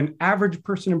that an average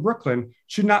person in Brooklyn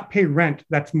should not pay rent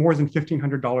that's more than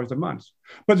 $1,500 a month.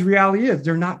 But the reality is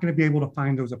they're not going to be able to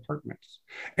find those apartments.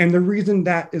 And the reason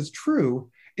that is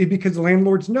true is because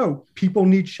landlords know people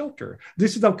need shelter.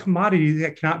 This is a commodity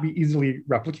that cannot be easily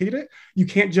replicated. You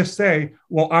can't just say,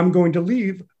 well, I'm going to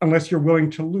leave unless you're willing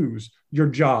to lose your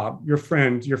job, your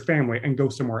friends, your family, and go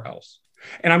somewhere else.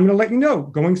 And I'm going to let you know,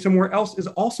 going somewhere else is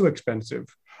also expensive.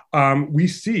 We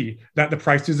see that the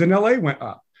prices in LA went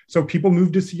up. So people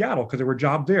moved to Seattle because there were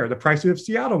jobs there. The prices of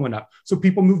Seattle went up. So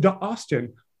people moved to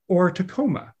Austin or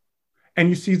Tacoma. And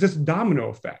you see this domino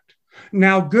effect.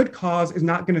 Now, good cause is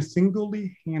not going to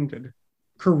single-handed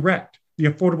correct the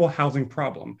affordable housing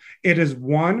problem. It is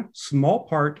one small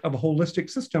part of a holistic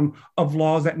system of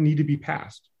laws that need to be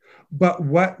passed. But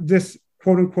what this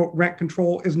quote unquote rent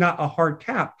control is not a hard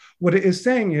cap. What it is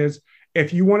saying is,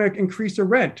 if you want to increase the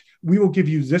rent, we will give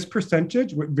you this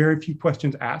percentage with very few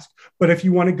questions asked. But if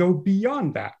you want to go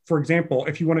beyond that, for example,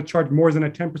 if you want to charge more than a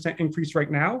 10% increase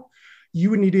right now, you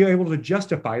would need to be able to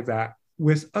justify that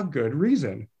with a good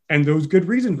reason. And those good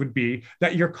reasons would be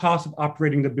that your costs of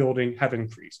operating the building have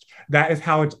increased. That is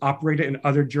how it's operated in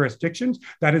other jurisdictions.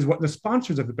 That is what the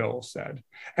sponsors of the bill said.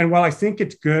 And while I think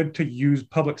it's good to use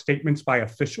public statements by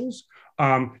officials,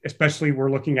 especially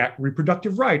we're looking at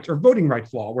reproductive rights or voting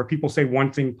rights law, where people say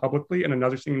one thing publicly and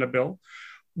another thing in the bill,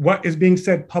 what is being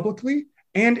said publicly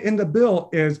and in the bill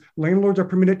is landlords are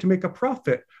permitted to make a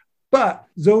profit. But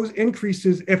those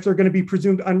increases, if they're going to be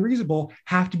presumed unreasonable,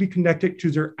 have to be connected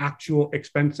to their actual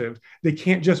expenses. They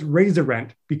can't just raise the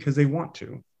rent because they want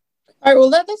to. All right, well,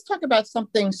 let's talk about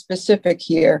something specific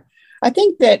here. I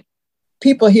think that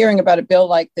people hearing about a bill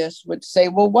like this would say,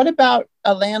 well, what about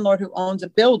a landlord who owns a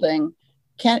building?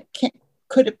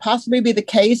 Could it possibly be the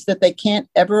case that they can't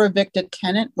ever evict a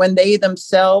tenant when they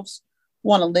themselves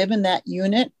want to live in that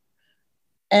unit?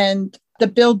 And the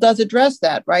bill does address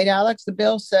that, right, Alex? The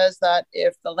bill says that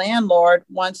if the landlord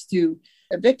wants to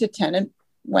evict a tenant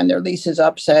when their lease is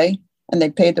up, say, and they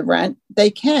paid the rent,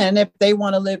 they can if they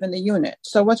want to live in the unit.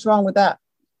 So what's wrong with that?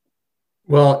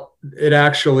 Well, it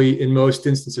actually, in most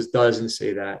instances, doesn't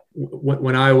say that.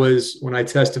 When I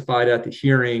testified at the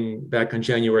hearing back on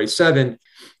January 7th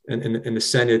in the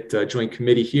Senate Joint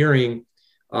Committee hearing,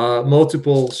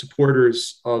 multiple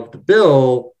supporters of the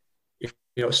bill,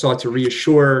 sought to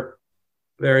reassure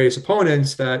various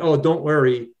opponents that, oh, don't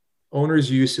worry, owner's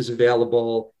use is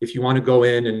available. If you want to go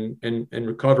in and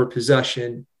recover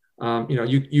possession,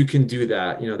 you can do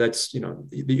that.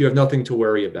 You have nothing to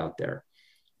worry about there.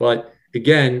 But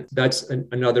again, that's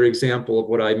another example of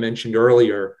what I mentioned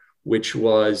earlier, which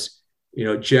was,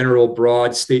 general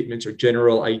broad statements or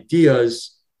general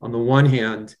ideas on the one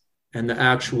hand, and the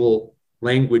actual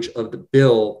language of the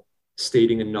bill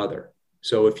stating another.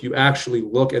 So if you actually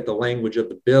look at the language of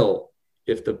the bill,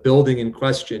 if the building in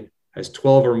question has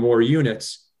 12 or more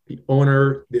units, the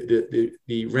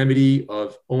remedy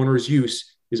of owner's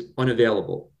use is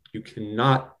unavailable. You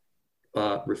cannot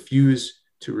refuse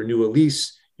to renew a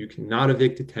lease. You cannot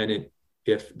evict a tenant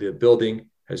if the building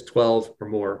has 12 or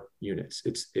more units.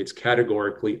 It's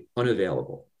categorically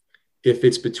unavailable. If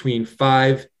it's between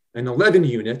 5 and 11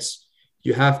 units,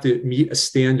 you have to meet a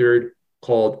standard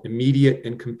called immediate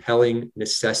and compelling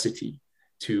necessity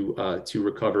to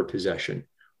recover possession.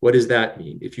 What does that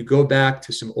mean? If you go back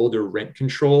to some older rent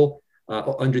control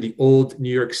under the old New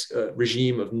York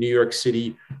regime of New York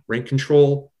City rent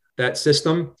control, that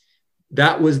system,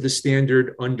 that was the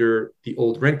standard under the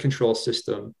old rent control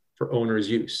system for owner's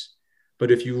use. But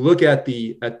if you look at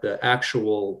the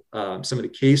actual some of the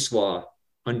case law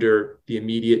under the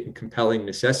immediate and compelling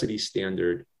necessity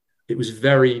standard, it was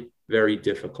very, very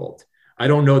difficult. I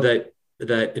don't know that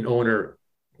an owner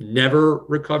never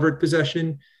recovered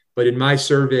possession, but in my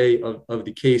survey of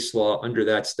the case law under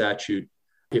that statute,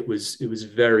 it was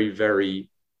very, very,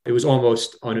 it was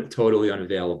almost totally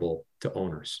unavailable to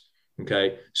owners.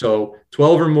 Okay, so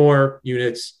 12 or more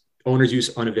units, owner's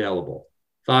use unavailable.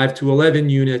 5 to 11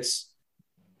 units,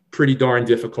 pretty darn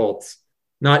difficult,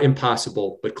 not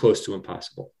impossible, but close to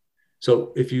impossible.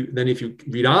 So if you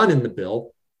read on in the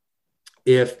bill,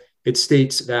 if it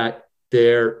states that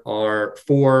there are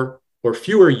 4 or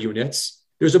fewer units,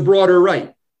 there's a broader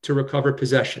right to recover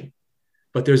possession.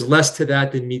 But there's less to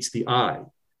that than meets the eye.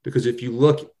 Because if you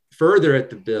look further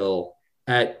at the bill,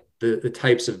 at the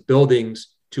types of buildings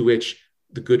to which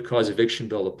the good cause eviction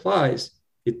bill applies,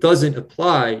 it doesn't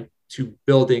apply to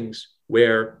buildings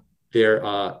where they're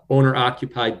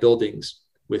owner-occupied buildings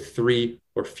with 3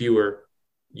 or fewer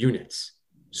units.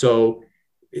 So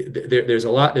there's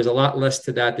a lot less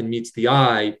to that than meets the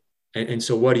eye. And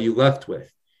so what are you left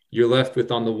with? You're left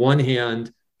with, on the one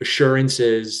hand,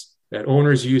 assurances that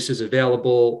owner's use is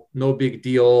available, no big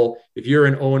deal. If you're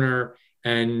an owner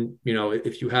and,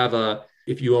 if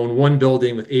you own one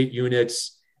building with 8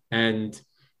 units and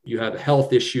you have a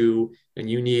health issue and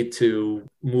you need to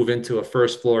move into a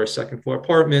first floor or second floor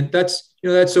apartment, that's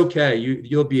okay.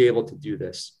 You'll be able to do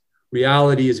this.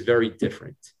 Reality is very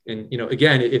different. And,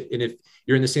 again, if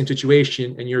you're in the same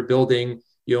situation and you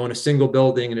own a single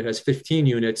building and it has 15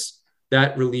 units,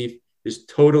 that relief is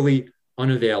totally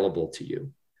unavailable to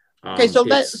you. Okay, so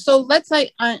let's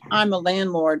say I'm a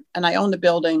landlord and I own the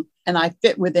building and I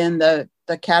fit within the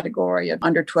category of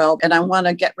under 12 and I want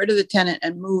to get rid of the tenant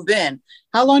and move in.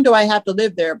 How long do I have to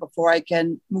live there before I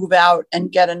can move out and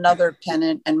get another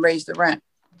tenant and raise the rent?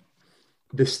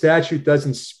 The statute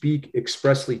doesn't speak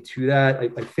expressly to that.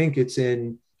 I think it's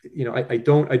in, I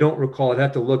don't recall. I'd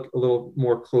have to look a little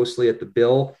more closely at the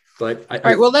bill. But all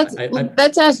right, well,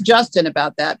 let's ask Justin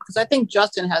about that, because I think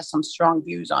Justin has some strong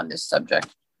views on this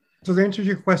subject. So the answer to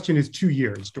your question is 2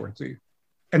 years, Dorothy.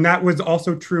 And that was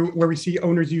also true where we see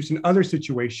owner's use in other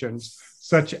situations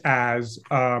such as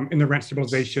in the rent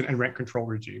stabilization and rent control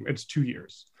regime. It's 2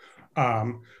 years.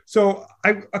 A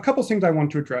couple things I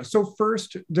want to address. So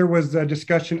first, there was a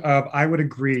discussion of, I would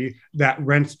agree that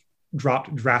rents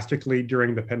dropped drastically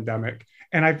during the pandemic.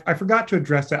 And I forgot to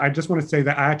address that. I just want to say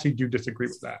that I actually do disagree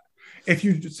with that. If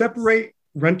you separate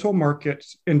rental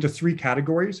markets into 3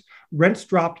 categories, rents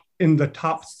dropped in the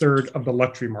top third of the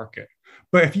luxury market.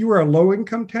 But if you were a low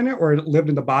income tenant or lived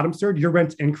in the bottom third, your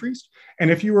rents increased.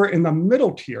 And if you were in the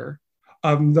middle tier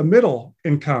of the middle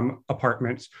income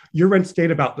apartments, your rent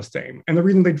stayed about the same. And the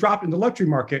reason they dropped in the luxury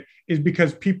market is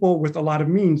because people with a lot of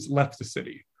means left the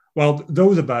city, while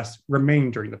those of us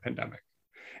remained during the pandemic.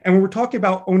 And when we're talking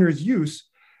about owner's use,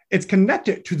 it's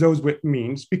connected to those with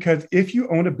means, because if you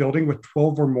own a building with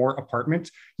 12 or more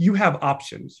apartments, you have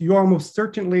options. You are almost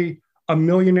certainly a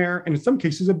millionaire, and in some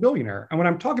cases, a billionaire. And when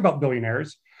I'm talking about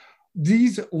billionaires,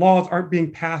 these laws aren't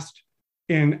being passed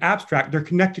in abstract. They're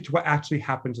connected to what actually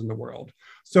happens in the world.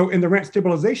 So in the rent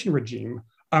stabilization regime,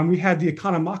 we had the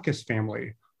Economakis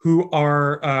family, who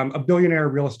are a billionaire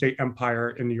real estate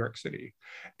empire in New York City.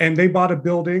 And they bought a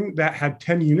building that had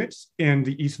 10 units in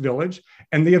the East Village,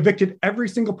 and they evicted every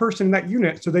single person in that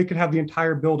unit so they could have the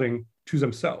entire building to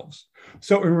themselves.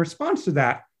 So in response to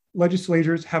that,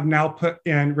 legislators have now put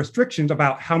in restrictions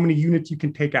about how many units you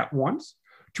can take at once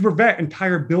to prevent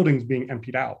entire buildings being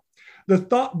emptied out. The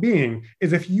thought being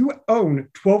is, if you own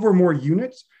 12 or more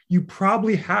units, you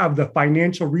probably have the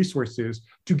financial resources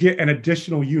to get an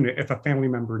additional unit if a family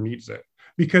member needs it.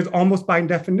 Because almost by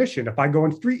definition, if I go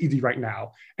on Street Easy right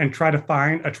now and try to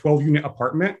find a 12-unit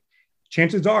apartment,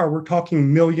 chances are we're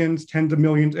talking millions, tens of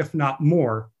millions, if not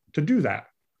more, to do that.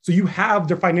 So you have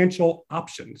the financial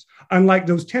options, unlike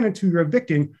those tenants who you're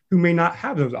evicting who may not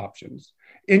have those options.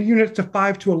 In units to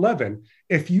 5 to 11,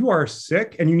 if you are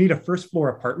sick and you need a first floor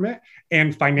apartment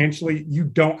and financially you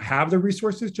don't have the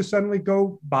resources to suddenly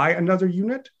go buy another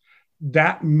unit,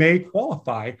 that may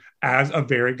qualify as a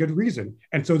very good reason.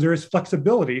 And so there is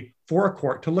flexibility for a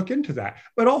court to look into that,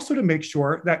 but also to make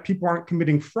sure that people aren't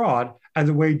committing fraud as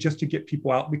a way just to get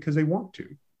people out because they want to.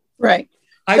 Right.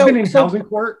 I've been in housing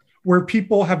court where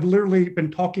people have literally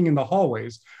been talking in the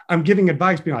hallways. I'm giving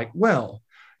advice, being like, well,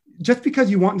 just because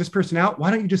you want this person out,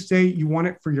 why don't you just say you want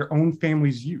it for your own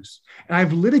family's use? And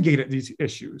I've litigated these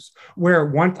issues where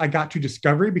once I got to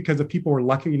discovery, because the people were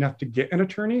lucky enough to get an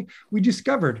attorney, we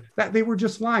discovered that they were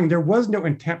just lying. There was no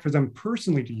intent for them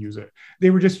personally to use it. They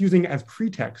were just using it as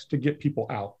pretext to get people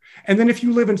out. And then if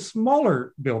you live in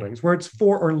smaller buildings where it's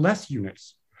 4 or less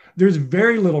units, there's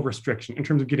very little restriction in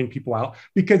terms of getting people out,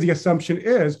 because the assumption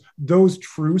is those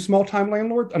true small-time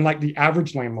landlords, unlike the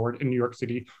average landlord in New York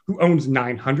City who owns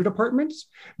 900 apartments,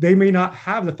 they may not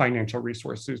have the financial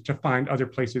resources to find other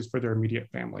places for their immediate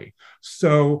family.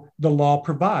 So the law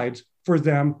provides for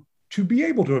them to be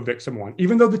able to evict someone.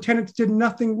 Even though the tenants did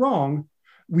nothing wrong,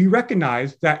 we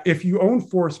recognize that if you own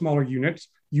 4 smaller units,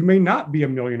 you may not be a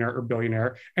millionaire or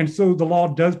billionaire. And so the law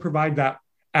does provide that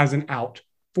as an out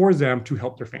for them to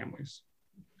help their families.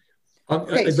 I'm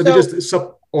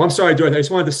sorry, Dorothy. I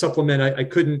just wanted to supplement.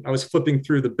 I was flipping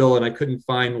through the bill and I couldn't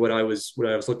find what I was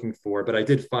looking for, but I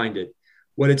did find it.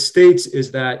 What it states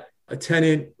is that a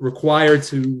tenant required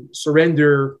to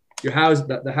surrender your house,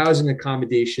 the housing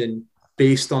accommodation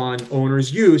based on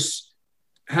owner's use,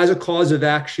 has a cause of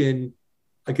action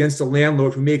against the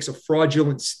landlord who makes a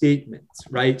fraudulent statement,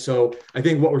 right? So I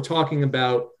think what we're talking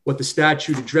about, what the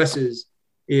statute addresses,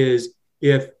 is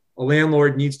if a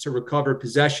landlord needs to recover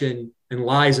possession and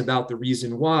lies about the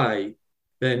reason why,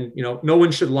 then no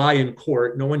one should lie in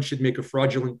court. No one should make a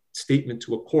fraudulent statement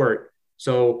to a court.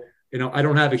 So I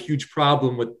don't have a huge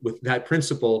problem with that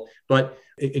principle. But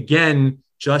again,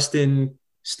 Justin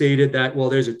stated that,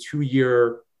 well, there's a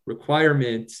 2-year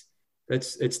requirement.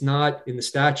 It's not in the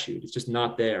statute. It's just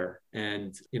not there.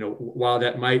 And while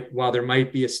there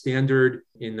might be a standard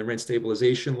in the rent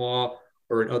stabilization law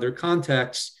or in other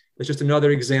contexts, it's just another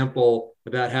example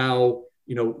about how,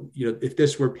 if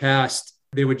this were passed,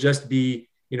 there would just be,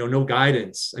 no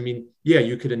guidance. I mean, yeah,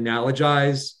 you could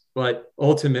analogize, but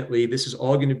ultimately these are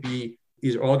all going to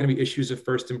be issues of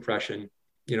first impression.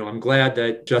 I'm glad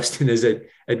that Justin has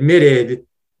admitted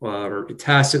or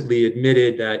tacitly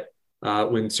admitted that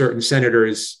when certain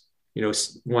senators,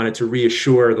 wanted to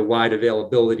reassure the wide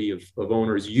availability of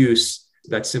owner's use,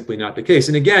 that's simply not the case.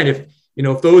 And again,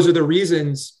 if those are the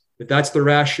reasons, if that's the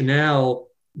rationale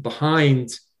behind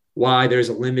why there's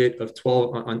a limit of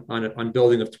 12 on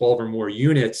building of 12 or more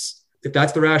units, if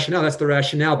that's the rationale, that's the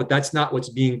rationale, but that's not what's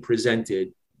being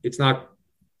presented. It's not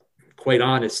quite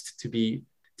honest, to be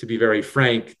very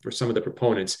frank, for some of the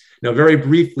proponents. Now, very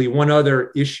briefly, one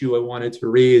other issue I wanted to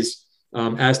raise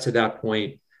as to that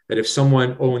point, that if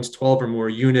someone owns 12 or more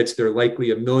units, they're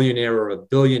likely a millionaire or a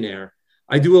billionaire.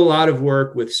 I do a lot of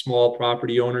work with small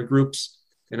property owner groups,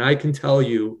 and I can tell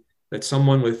you that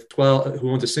someone with 12 who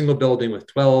owns a single building with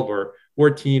 12 or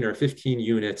 14 or 15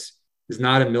 units is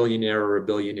not a millionaire or a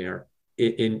billionaire.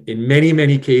 In many,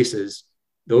 many cases,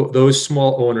 those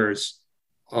small owners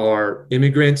are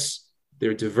immigrants,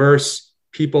 they're diverse,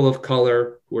 people of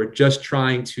color who are just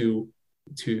trying to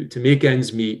make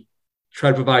ends meet, try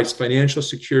to provide financial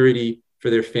security for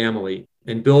their family.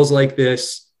 And bills like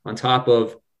this, on top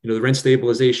of the rent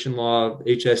stabilization law,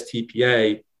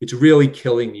 HSTPA, it's really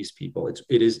killing these people.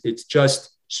 It's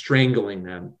just strangling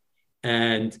them.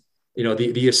 And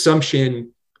the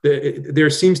assumption, there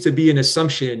seems to be an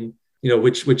assumption,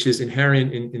 which is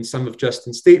inherent in some of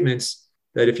Justin's statements,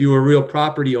 that if you're a real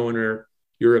property owner,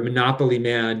 you're a monopoly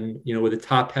man, with a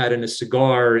top hat and a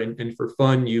cigar, and for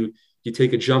fun, you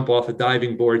take a jump off of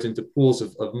diving boards into pools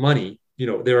of money.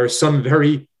 There are some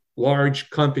very large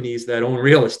companies that own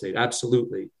real estate,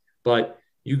 absolutely. But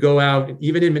you go out,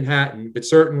 even in Manhattan, but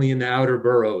certainly in the outer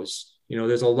boroughs,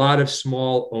 there's a lot of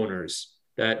small owners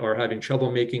that are having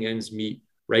trouble making ends meet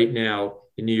right now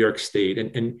in New York State.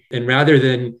 And rather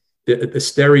than the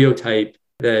stereotype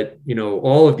that,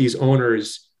 all of these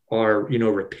owners are,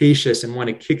 rapacious and want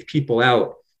to kick people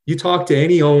out, you talk to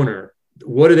any owner,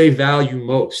 what do they value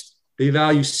most? They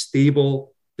value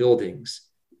stable buildings.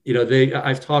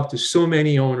 I've talked to so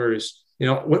many owners.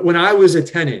 When I was a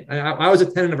tenant, I was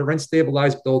a tenant of a rent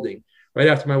stabilized building right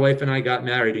after my wife and I got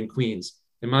married in Queens.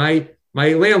 And my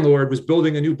landlord was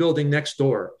building a new building next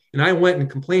door. And I went and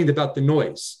complained about the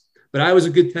noise. But I was a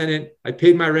good tenant. I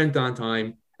paid my rent on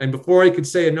time. And before I could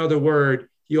say another word,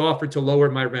 he offered to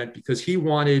lower my rent because he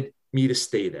wanted me to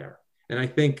stay there. And I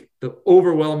think the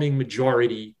overwhelming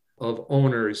majority of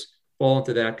owners fall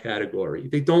into that category.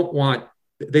 They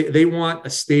want a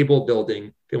stable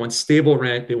building. They want stable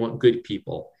rent. They want good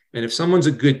people. And if someone's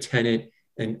a good tenant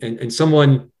and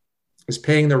someone is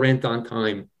paying the rent on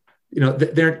time,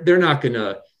 they're not going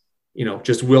to,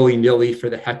 just willy-nilly for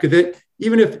the heck of it,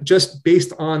 even if just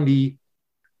based on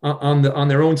on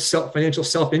their own financial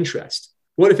self-interest.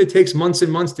 What if it takes months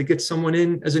and months to get someone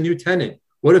in as a new tenant?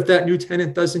 What if that new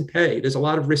tenant doesn't pay? There's a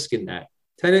lot of risk in that.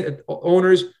 Tenant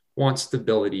owners want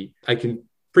stability. I can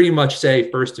pretty much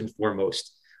say first and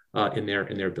foremost in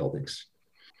their buildings.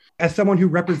 As someone who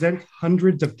represents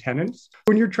hundreds of tenants,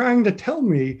 when you're trying to tell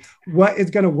me what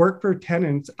is going to work for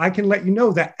tenants, I can let you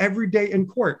know that every day in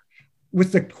court,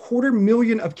 with the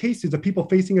 250,000 of cases of people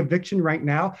facing eviction right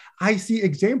now, I see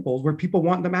examples where people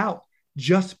want them out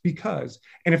just because.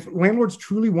 And if landlords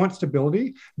truly want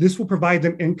stability, this will provide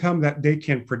them income that they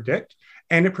can predict,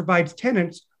 and it provides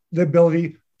tenants the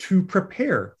ability to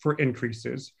prepare for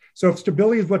increases. So if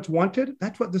stability is what's wanted,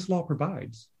 that's what this law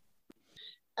provides.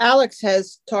 Alex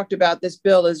has talked about this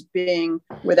bill as being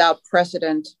without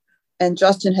precedent, and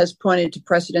Justin has pointed to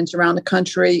precedents around the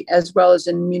country as well as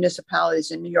in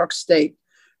municipalities in New York State.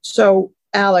 So,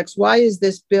 Alex, why is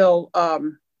this bill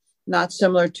not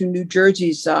similar to New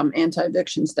Jersey's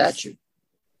anti-eviction statute?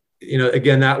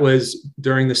 Again, that was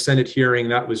during the Senate hearing.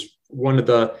 That was one of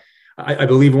the, I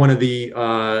believe one of the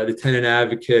tenant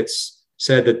advocates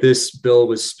said that this bill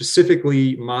was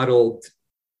specifically modeled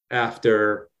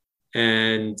after,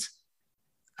 and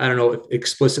I don't know if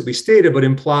explicitly stated, but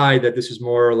implied that this is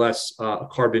more or less a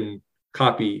carbon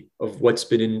copy of what's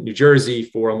been in New Jersey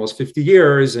for almost 50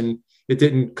 years, and it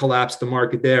didn't collapse the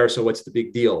market there. So what's the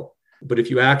big deal? But if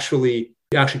you actually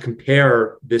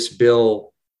compare this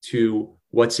bill to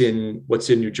what's in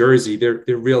New Jersey, they're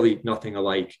really nothing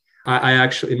alike. I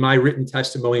actually, in my written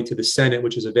testimony to the Senate,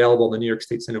 which is available on the New York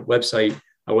State Senate website,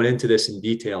 I went into this in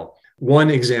detail. One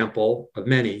example of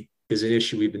many is an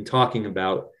issue we've been talking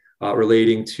about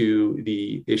relating to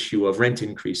the issue of rent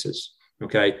increases.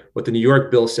 Okay, what the New York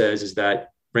bill says is that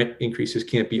rent increases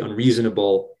can't be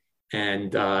unreasonable,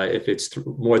 and if it's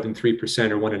more than 3%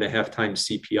 or 1.5 times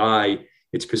CPI,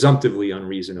 it's presumptively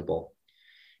unreasonable.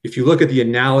 If you look at the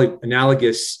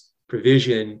analogous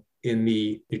provision in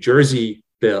the New Jersey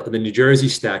bill, the New Jersey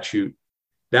statute,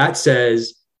 that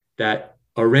says that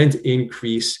a rent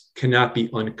increase cannot be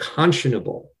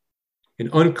unconscionable. An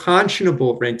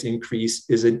unconscionable rent increase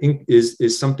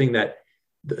is something that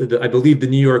I believe the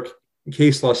New York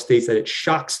case law states that it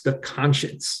shocks the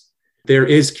conscience. There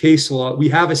is case law. We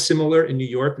have a similar in New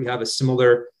York. We have a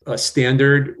similar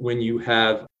standard when you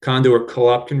have condo or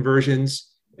co-op conversions,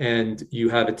 and you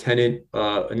have a tenant,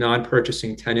 a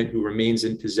non-purchasing tenant who remains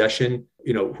in possession,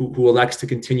 who elects to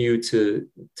continue to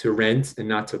rent and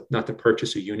not to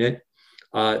purchase a unit.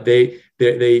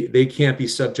 They can't be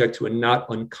subject to a not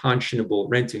unconscionable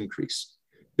rent increase.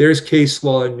 There's case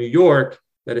law in New York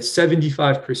that a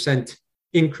 75%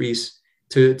 increase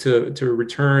to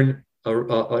return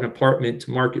an apartment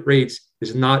to market rates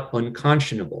is not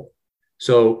unconscionable.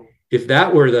 So if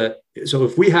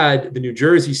we had the New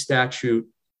Jersey statute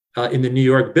in the New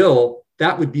York bill,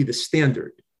 that would be the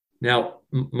standard. Now,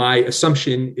 my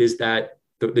assumption is that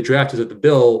the drafters of the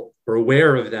bill are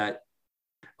aware of that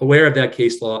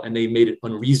case law, and they made it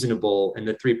unreasonable, and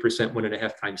the 3%,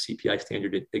 1.5 times CPI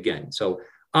standard again. So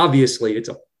obviously, it's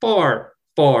a far,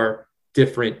 far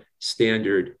different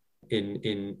standard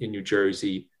in New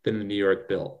Jersey than the New York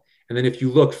bill. And then if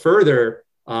you look further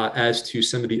as to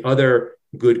some of the other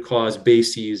good cause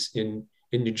bases in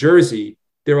New Jersey,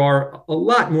 there are a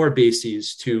lot more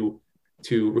bases to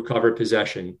recover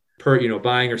possession per,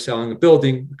 buying or selling a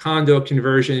building, condo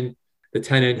conversion. The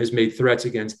tenant has made threats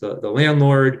against the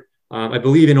landlord. I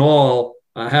believe in all,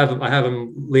 I have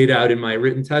them laid out in my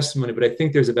written testimony, but I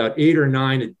think there's about 8 or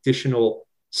 9 additional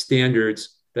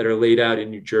standards that are laid out in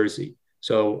New Jersey.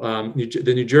 So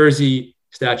the New Jersey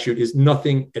statute is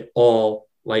nothing at all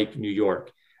like New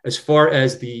York. As far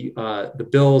as the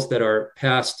bills that are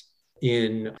passed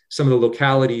in some of the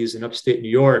localities in upstate New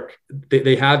York,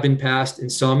 they have been passed in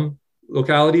some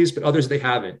localities, but others they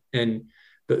haven't. And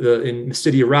in the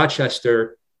city of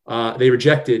Rochester, they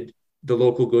rejected the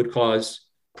local good cause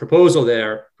proposal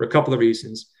there for a couple of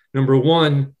reasons. Number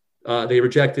one, they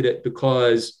rejected it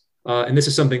because, and this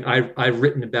is something I've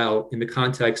written about in the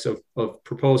context of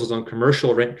proposals on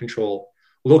commercial rent control,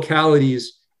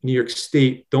 localities in New York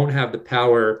State don't have the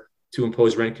power to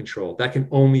impose rent control. That can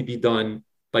only be done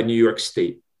by New York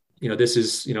State. This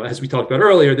is, as we talked about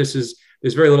earlier, there's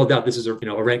very little doubt this is a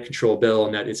rent control bill,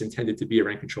 and that it's intended to be a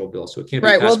rent control bill. So it can't be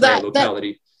passed by a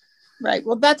locality. Right.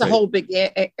 Well, that's a whole big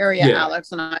area, yeah.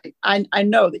 Alex. And I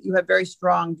know that you have very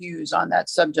strong views on that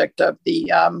subject of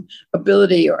the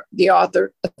ability or the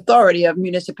authority of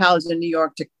municipalities in New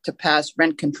York to pass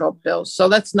rent control bills. So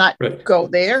let's not go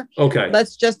there. Okay.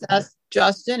 Let's just ask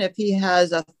Justin if he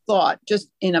has a thought, just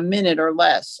in a minute or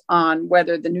less, on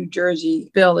whether the New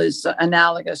Jersey bill is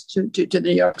analogous to the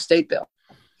New York State bill.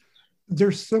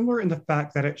 They're similar in the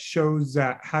fact that it shows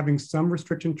that having some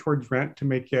restriction towards rent to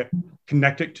make it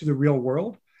connected to the real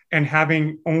world and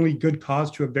having only good cause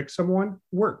to evict someone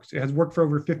works. It has worked for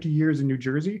over 50 years in New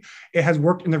Jersey. It has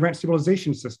worked in the rent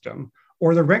stabilization system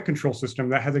or the rent control system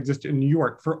that has existed in New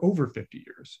York for over 50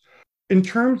 years. In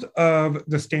terms of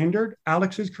the standard,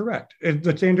 Alex is correct.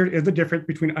 The standard is the difference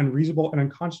between unreasonable and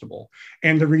unconscionable.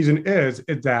 And the reason is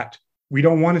that we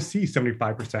don't want to see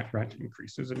 75% rent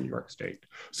increases in New York State.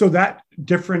 So that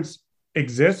difference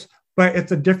exists, but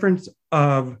it's a difference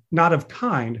of not of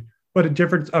kind, but a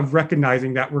difference of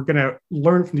recognizing that we're going to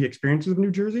learn from the experiences of New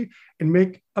Jersey and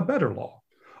make a better law.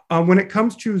 When it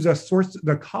comes to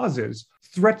the causes,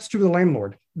 threats to the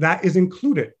landlord, that is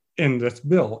included in this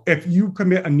bill. If you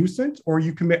commit a nuisance or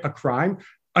you commit a crime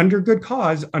under good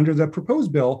cause, under the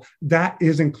proposed bill, that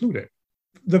is included.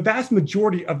 The vast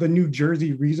majority of the New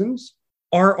Jersey reasons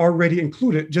are already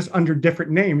included, just under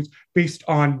different names based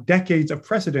on decades of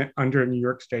precedent under New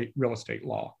York State real estate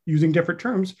law, using different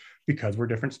terms because we're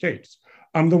different states.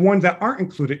 The ones that aren't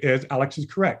included is, Alex is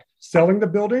correct, selling the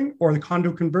building or the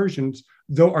condo conversions,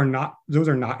 those are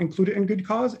not included in good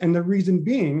cause. And the reason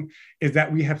being is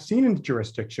that we have seen in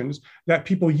jurisdictions that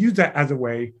people use that as a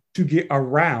way to get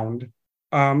around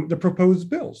the proposed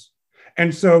bills.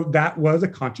 And so that was a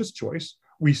conscious choice.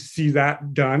 We see that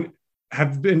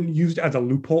have been used as a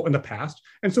loophole in the past.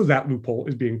 And so that loophole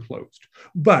is being closed.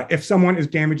 But if someone is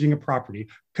damaging a property,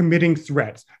 committing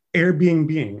threats,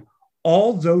 Airbnb,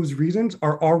 all those reasons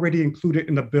are already included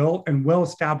in the bill and well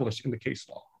established in the case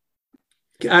law.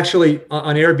 Actually,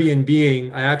 on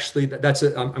Airbnb,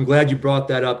 I'm glad you brought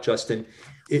that up, Justin.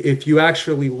 If you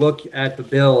actually look at the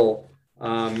bill,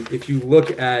 if you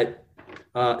look at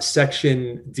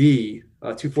Section D,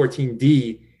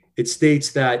 214D, it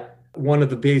states that one of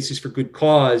the bases for good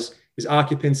cause is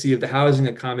occupancy of the housing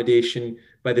accommodation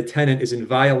by the tenant is in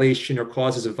violation or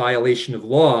causes a violation of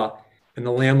law, and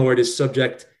the landlord is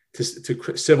subject to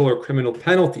civil or criminal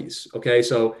penalties. Okay,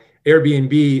 so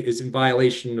Airbnb is in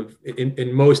violation of,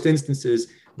 in most instances,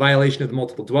 violation of the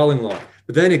multiple dwelling law.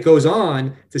 But then it goes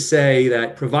on to say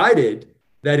that provided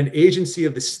that an agency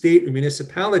of the state or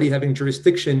municipality having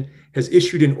jurisdiction has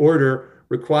issued an order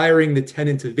requiring the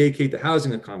tenant to vacate the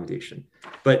housing accommodation.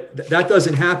 But that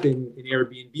doesn't happen in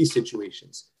Airbnb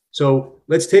situations. So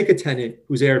let's take a tenant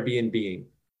who's Airbnb-ing.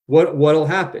 What'll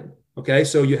happen? Okay,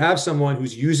 so you have someone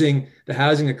who's using the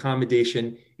housing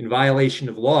accommodation in violation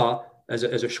of law as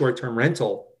a short-term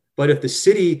rental. But if the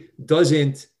city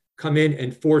doesn't come in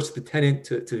and force the tenant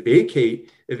to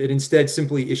vacate, if it instead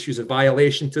simply issues a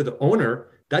violation to the owner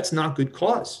that's not good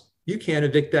cause. You can't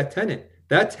evict that tenant.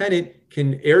 That tenant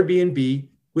can Airbnb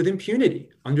with impunity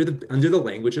under the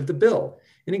language of the bill.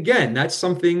 And again, that's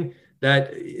something that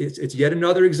it's yet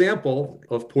another example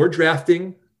of poor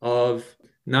drafting, of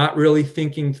not really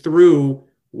thinking through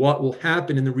what will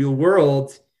happen in the real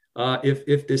world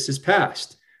if this is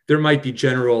passed. There might be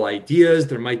general ideas,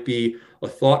 there might be a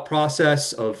thought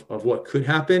process of what could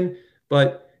happen,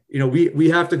 but we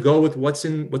have to go with what's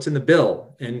in the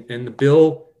bill, and the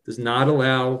bill does not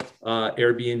allow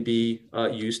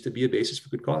Airbnb use to be a basis for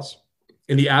good cause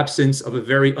in the absence of a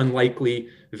very unlikely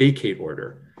vacate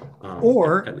order.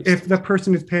 Or if the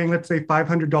person is paying, let's say,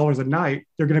 $500 a night,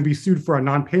 they're going to be sued for a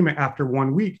non-payment after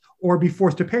 1 week, or be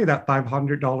forced to pay that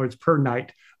 $500 per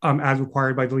night as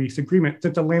required by the lease agreement,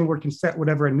 since the landlord can set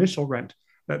whatever initial rent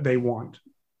that they want.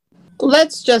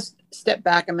 Let's just step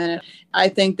back a minute. I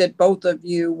think that both of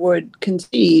you would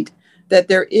concede that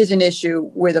there is an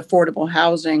issue with affordable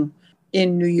housing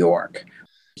in New York.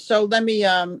 So let me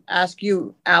ask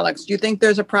you, Alex, do you think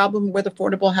there's a problem with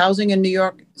affordable housing in New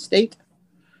York State?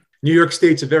 New York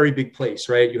State's a very big place,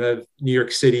 right? You have New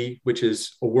York City, which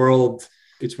is a world.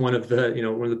 It's one of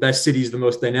the best cities, the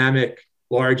most dynamic,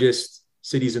 largest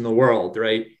cities in the world,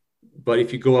 right? But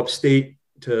if you go upstate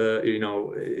to,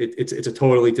 it's a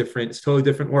totally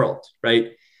different world,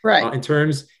 right? Right. In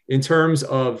terms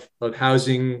of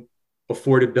housing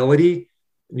affordability,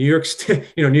 New York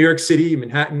City,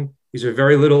 Manhattan, these are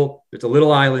very little. It's a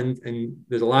little island, and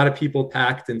there's a lot of people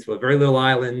packed into a very little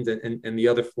island, and the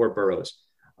other four boroughs.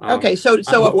 Okay, so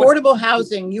affordable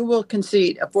housing, you will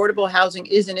concede affordable housing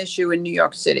is an issue in New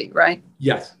York City, right?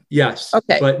 Yes.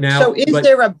 Okay, but now, so is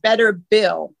there a better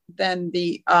bill than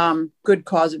the good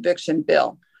cause eviction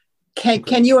bill?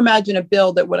 Can you imagine a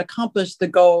bill that would accomplish the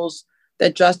goals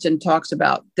that Justin talks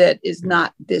about that is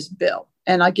not this bill?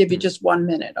 And I'll give you just 1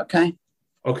 minute, okay?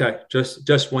 Okay,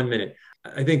 just 1 minute.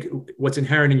 I think what's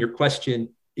inherent in your question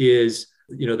is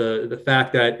the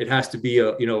fact that it has to be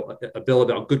a bill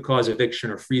about good cause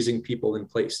eviction or freezing people in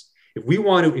place. If we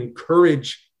want to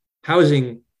encourage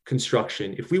housing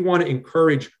construction, if we want to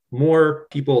encourage more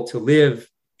people to live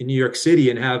in New York City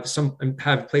and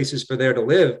have places for there to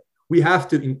live, we have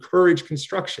to encourage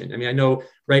construction. I mean, I know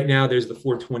right now there's the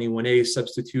 421A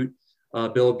substitute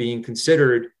bill being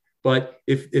considered, but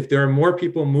if there are more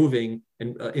people moving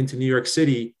into New York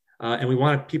City and we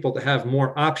want people to have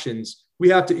more options, we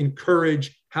have to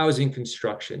encourage housing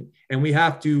construction, and we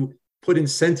have to put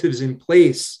incentives in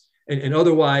place and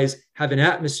otherwise have an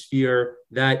atmosphere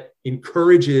that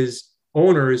encourages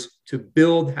owners to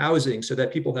build housing so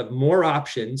that people have more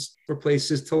options for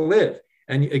places to live.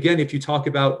 And again, if you talk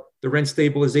about the rent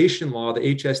stabilization law,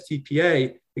 the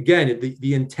HSTPA, again,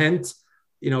 the intent,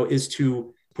 is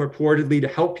to purportedly to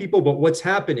help people. But what's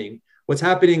happening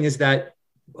is that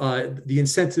the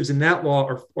incentives in that law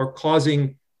are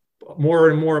causing more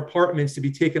and more apartments to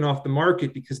be taken off the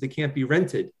market because they can't be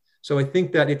rented. So I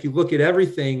think that if you look at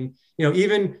everything,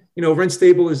 even rent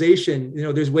stabilization,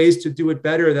 there's ways to do it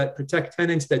better that protect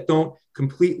tenants, that don't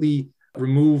completely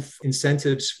remove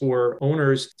incentives for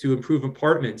owners to improve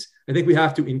apartments. I think we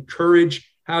have to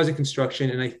encourage housing construction.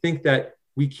 And I think that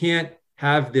we can't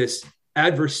have this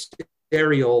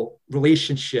adversarial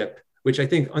relationship, which I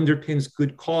think underpins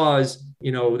good cause. The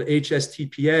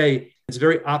HSTPA is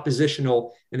very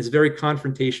oppositional and it's very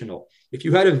confrontational. If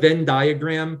you had a Venn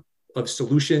diagram of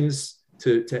solutions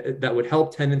that would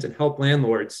help tenants and help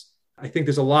landlords, I think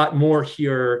there's a lot more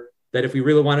here that if we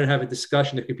really wanted to have a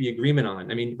discussion, there could be agreement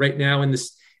on. I mean, right now in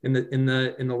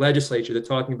the legislature, they're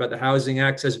talking about the Housing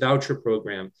Access Voucher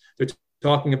Program. They're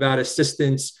talking about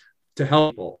assistance to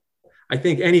help people. I don't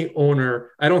think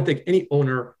any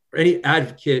owner or any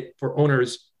advocate for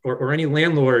owners or any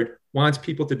landlord wants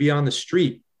people to be on the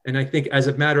street. And I think as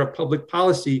a matter of public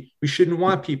policy, we shouldn't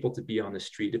want people to be on the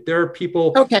street. If there are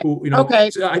people who, we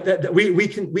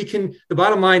can, the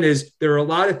bottom line is there are a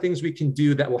lot of things we can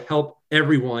do that will help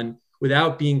everyone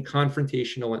without being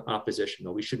confrontational and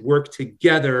oppositional. We should work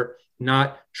together,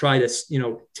 not try to,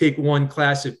 take one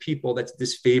class of people that's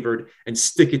disfavored and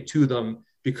stick it to them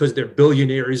because they're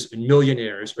billionaires and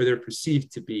millionaires, or they're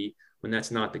perceived to be, when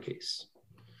that's not the case.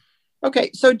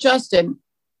 Okay, so Justin,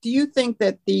 do you think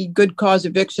that the good cause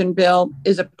eviction bill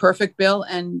is a perfect bill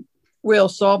and will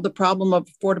solve the problem of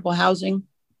affordable housing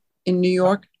in New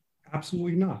York?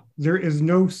 Absolutely not. There is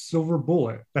no silver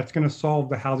bullet that's going to solve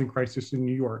the housing crisis in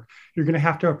New York. You're going to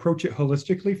have to approach it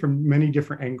holistically from many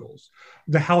different angles.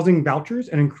 The housing vouchers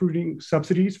and including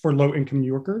subsidies for low-income New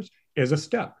Yorkers is a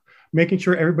step. Making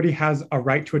sure everybody has a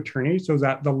right to attorney so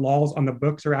that the laws on the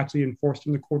books are actually enforced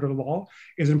in the court of law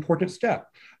is an important step.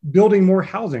 Building more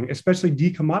housing, especially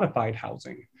decommodified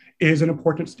housing, is an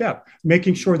important step.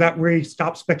 Making sure that we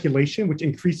stop speculation, which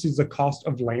increases the cost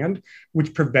of land,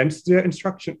 which prevents the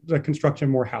construction of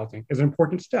more housing, is an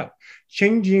important step.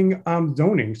 Changing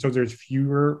zoning so there's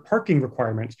fewer parking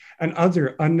requirements and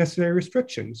other unnecessary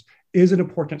restrictions is an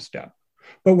important step.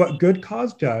 But what good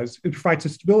cause does is provide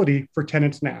stability for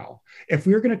tenants now. If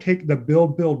we're going to take the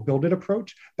build it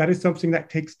approach, that is something that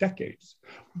takes decades.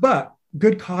 But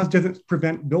good cause doesn't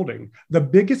prevent building. The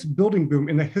biggest building boom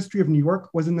in the history of New York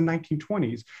was in the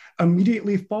 1920s,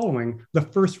 immediately following the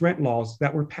first rent laws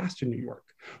that were passed in New York.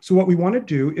 So what we want to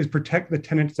do is protect the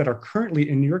tenants that are currently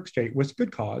in New York State with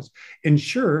good cause,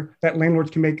 ensure that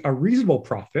landlords can make a reasonable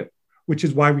profit, which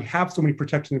is why we have so many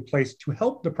protections in place to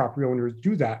help the property owners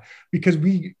do that, because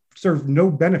we serve no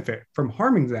benefit from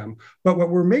harming them. But what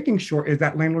we're making sure is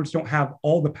that landlords don't have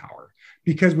all the power.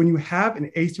 Because when you have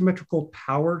an asymmetrical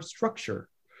power structure,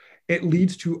 it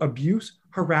leads to abuse,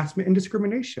 harassment, and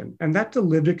discrimination. And that's a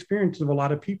lived experience of a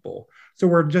lot of people. So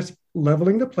we're just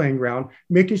leveling the playing ground,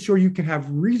 making sure you can have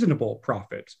reasonable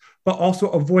profits, but also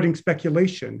avoiding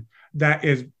speculation that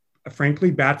is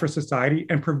frankly bad for society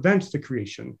and prevents the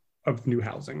creation of new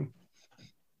housing.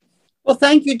 Well,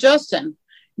 thank you, Justin.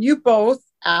 You both,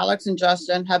 Alex and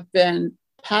Justin, have been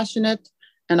passionate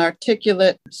and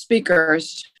articulate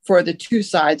speakers for the two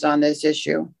sides on this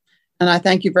issue. And I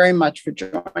thank you very much for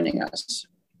joining us.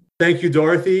 Thank you,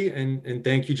 Dorothy, and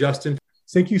thank you, Justin.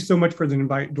 Thank you so much for the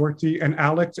invite, Dorothy and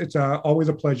Alex. It's always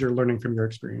a pleasure learning from your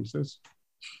experiences.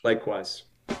 Likewise.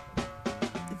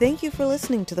 Thank you for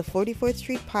listening to the 44th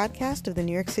Street podcast of the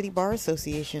New York City Bar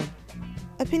Association.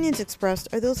 Opinions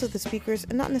expressed are those of the speakers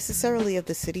and not necessarily of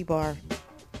the City Bar.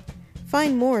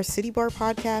 Find more City Bar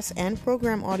podcasts and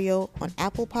program audio on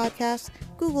Apple Podcasts,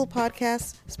 Google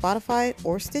Podcasts, Spotify,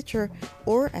 or Stitcher,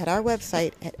 or at our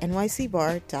website at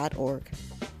nycbar.org.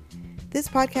 This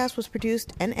podcast was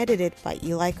produced and edited by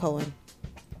Eli Cohen.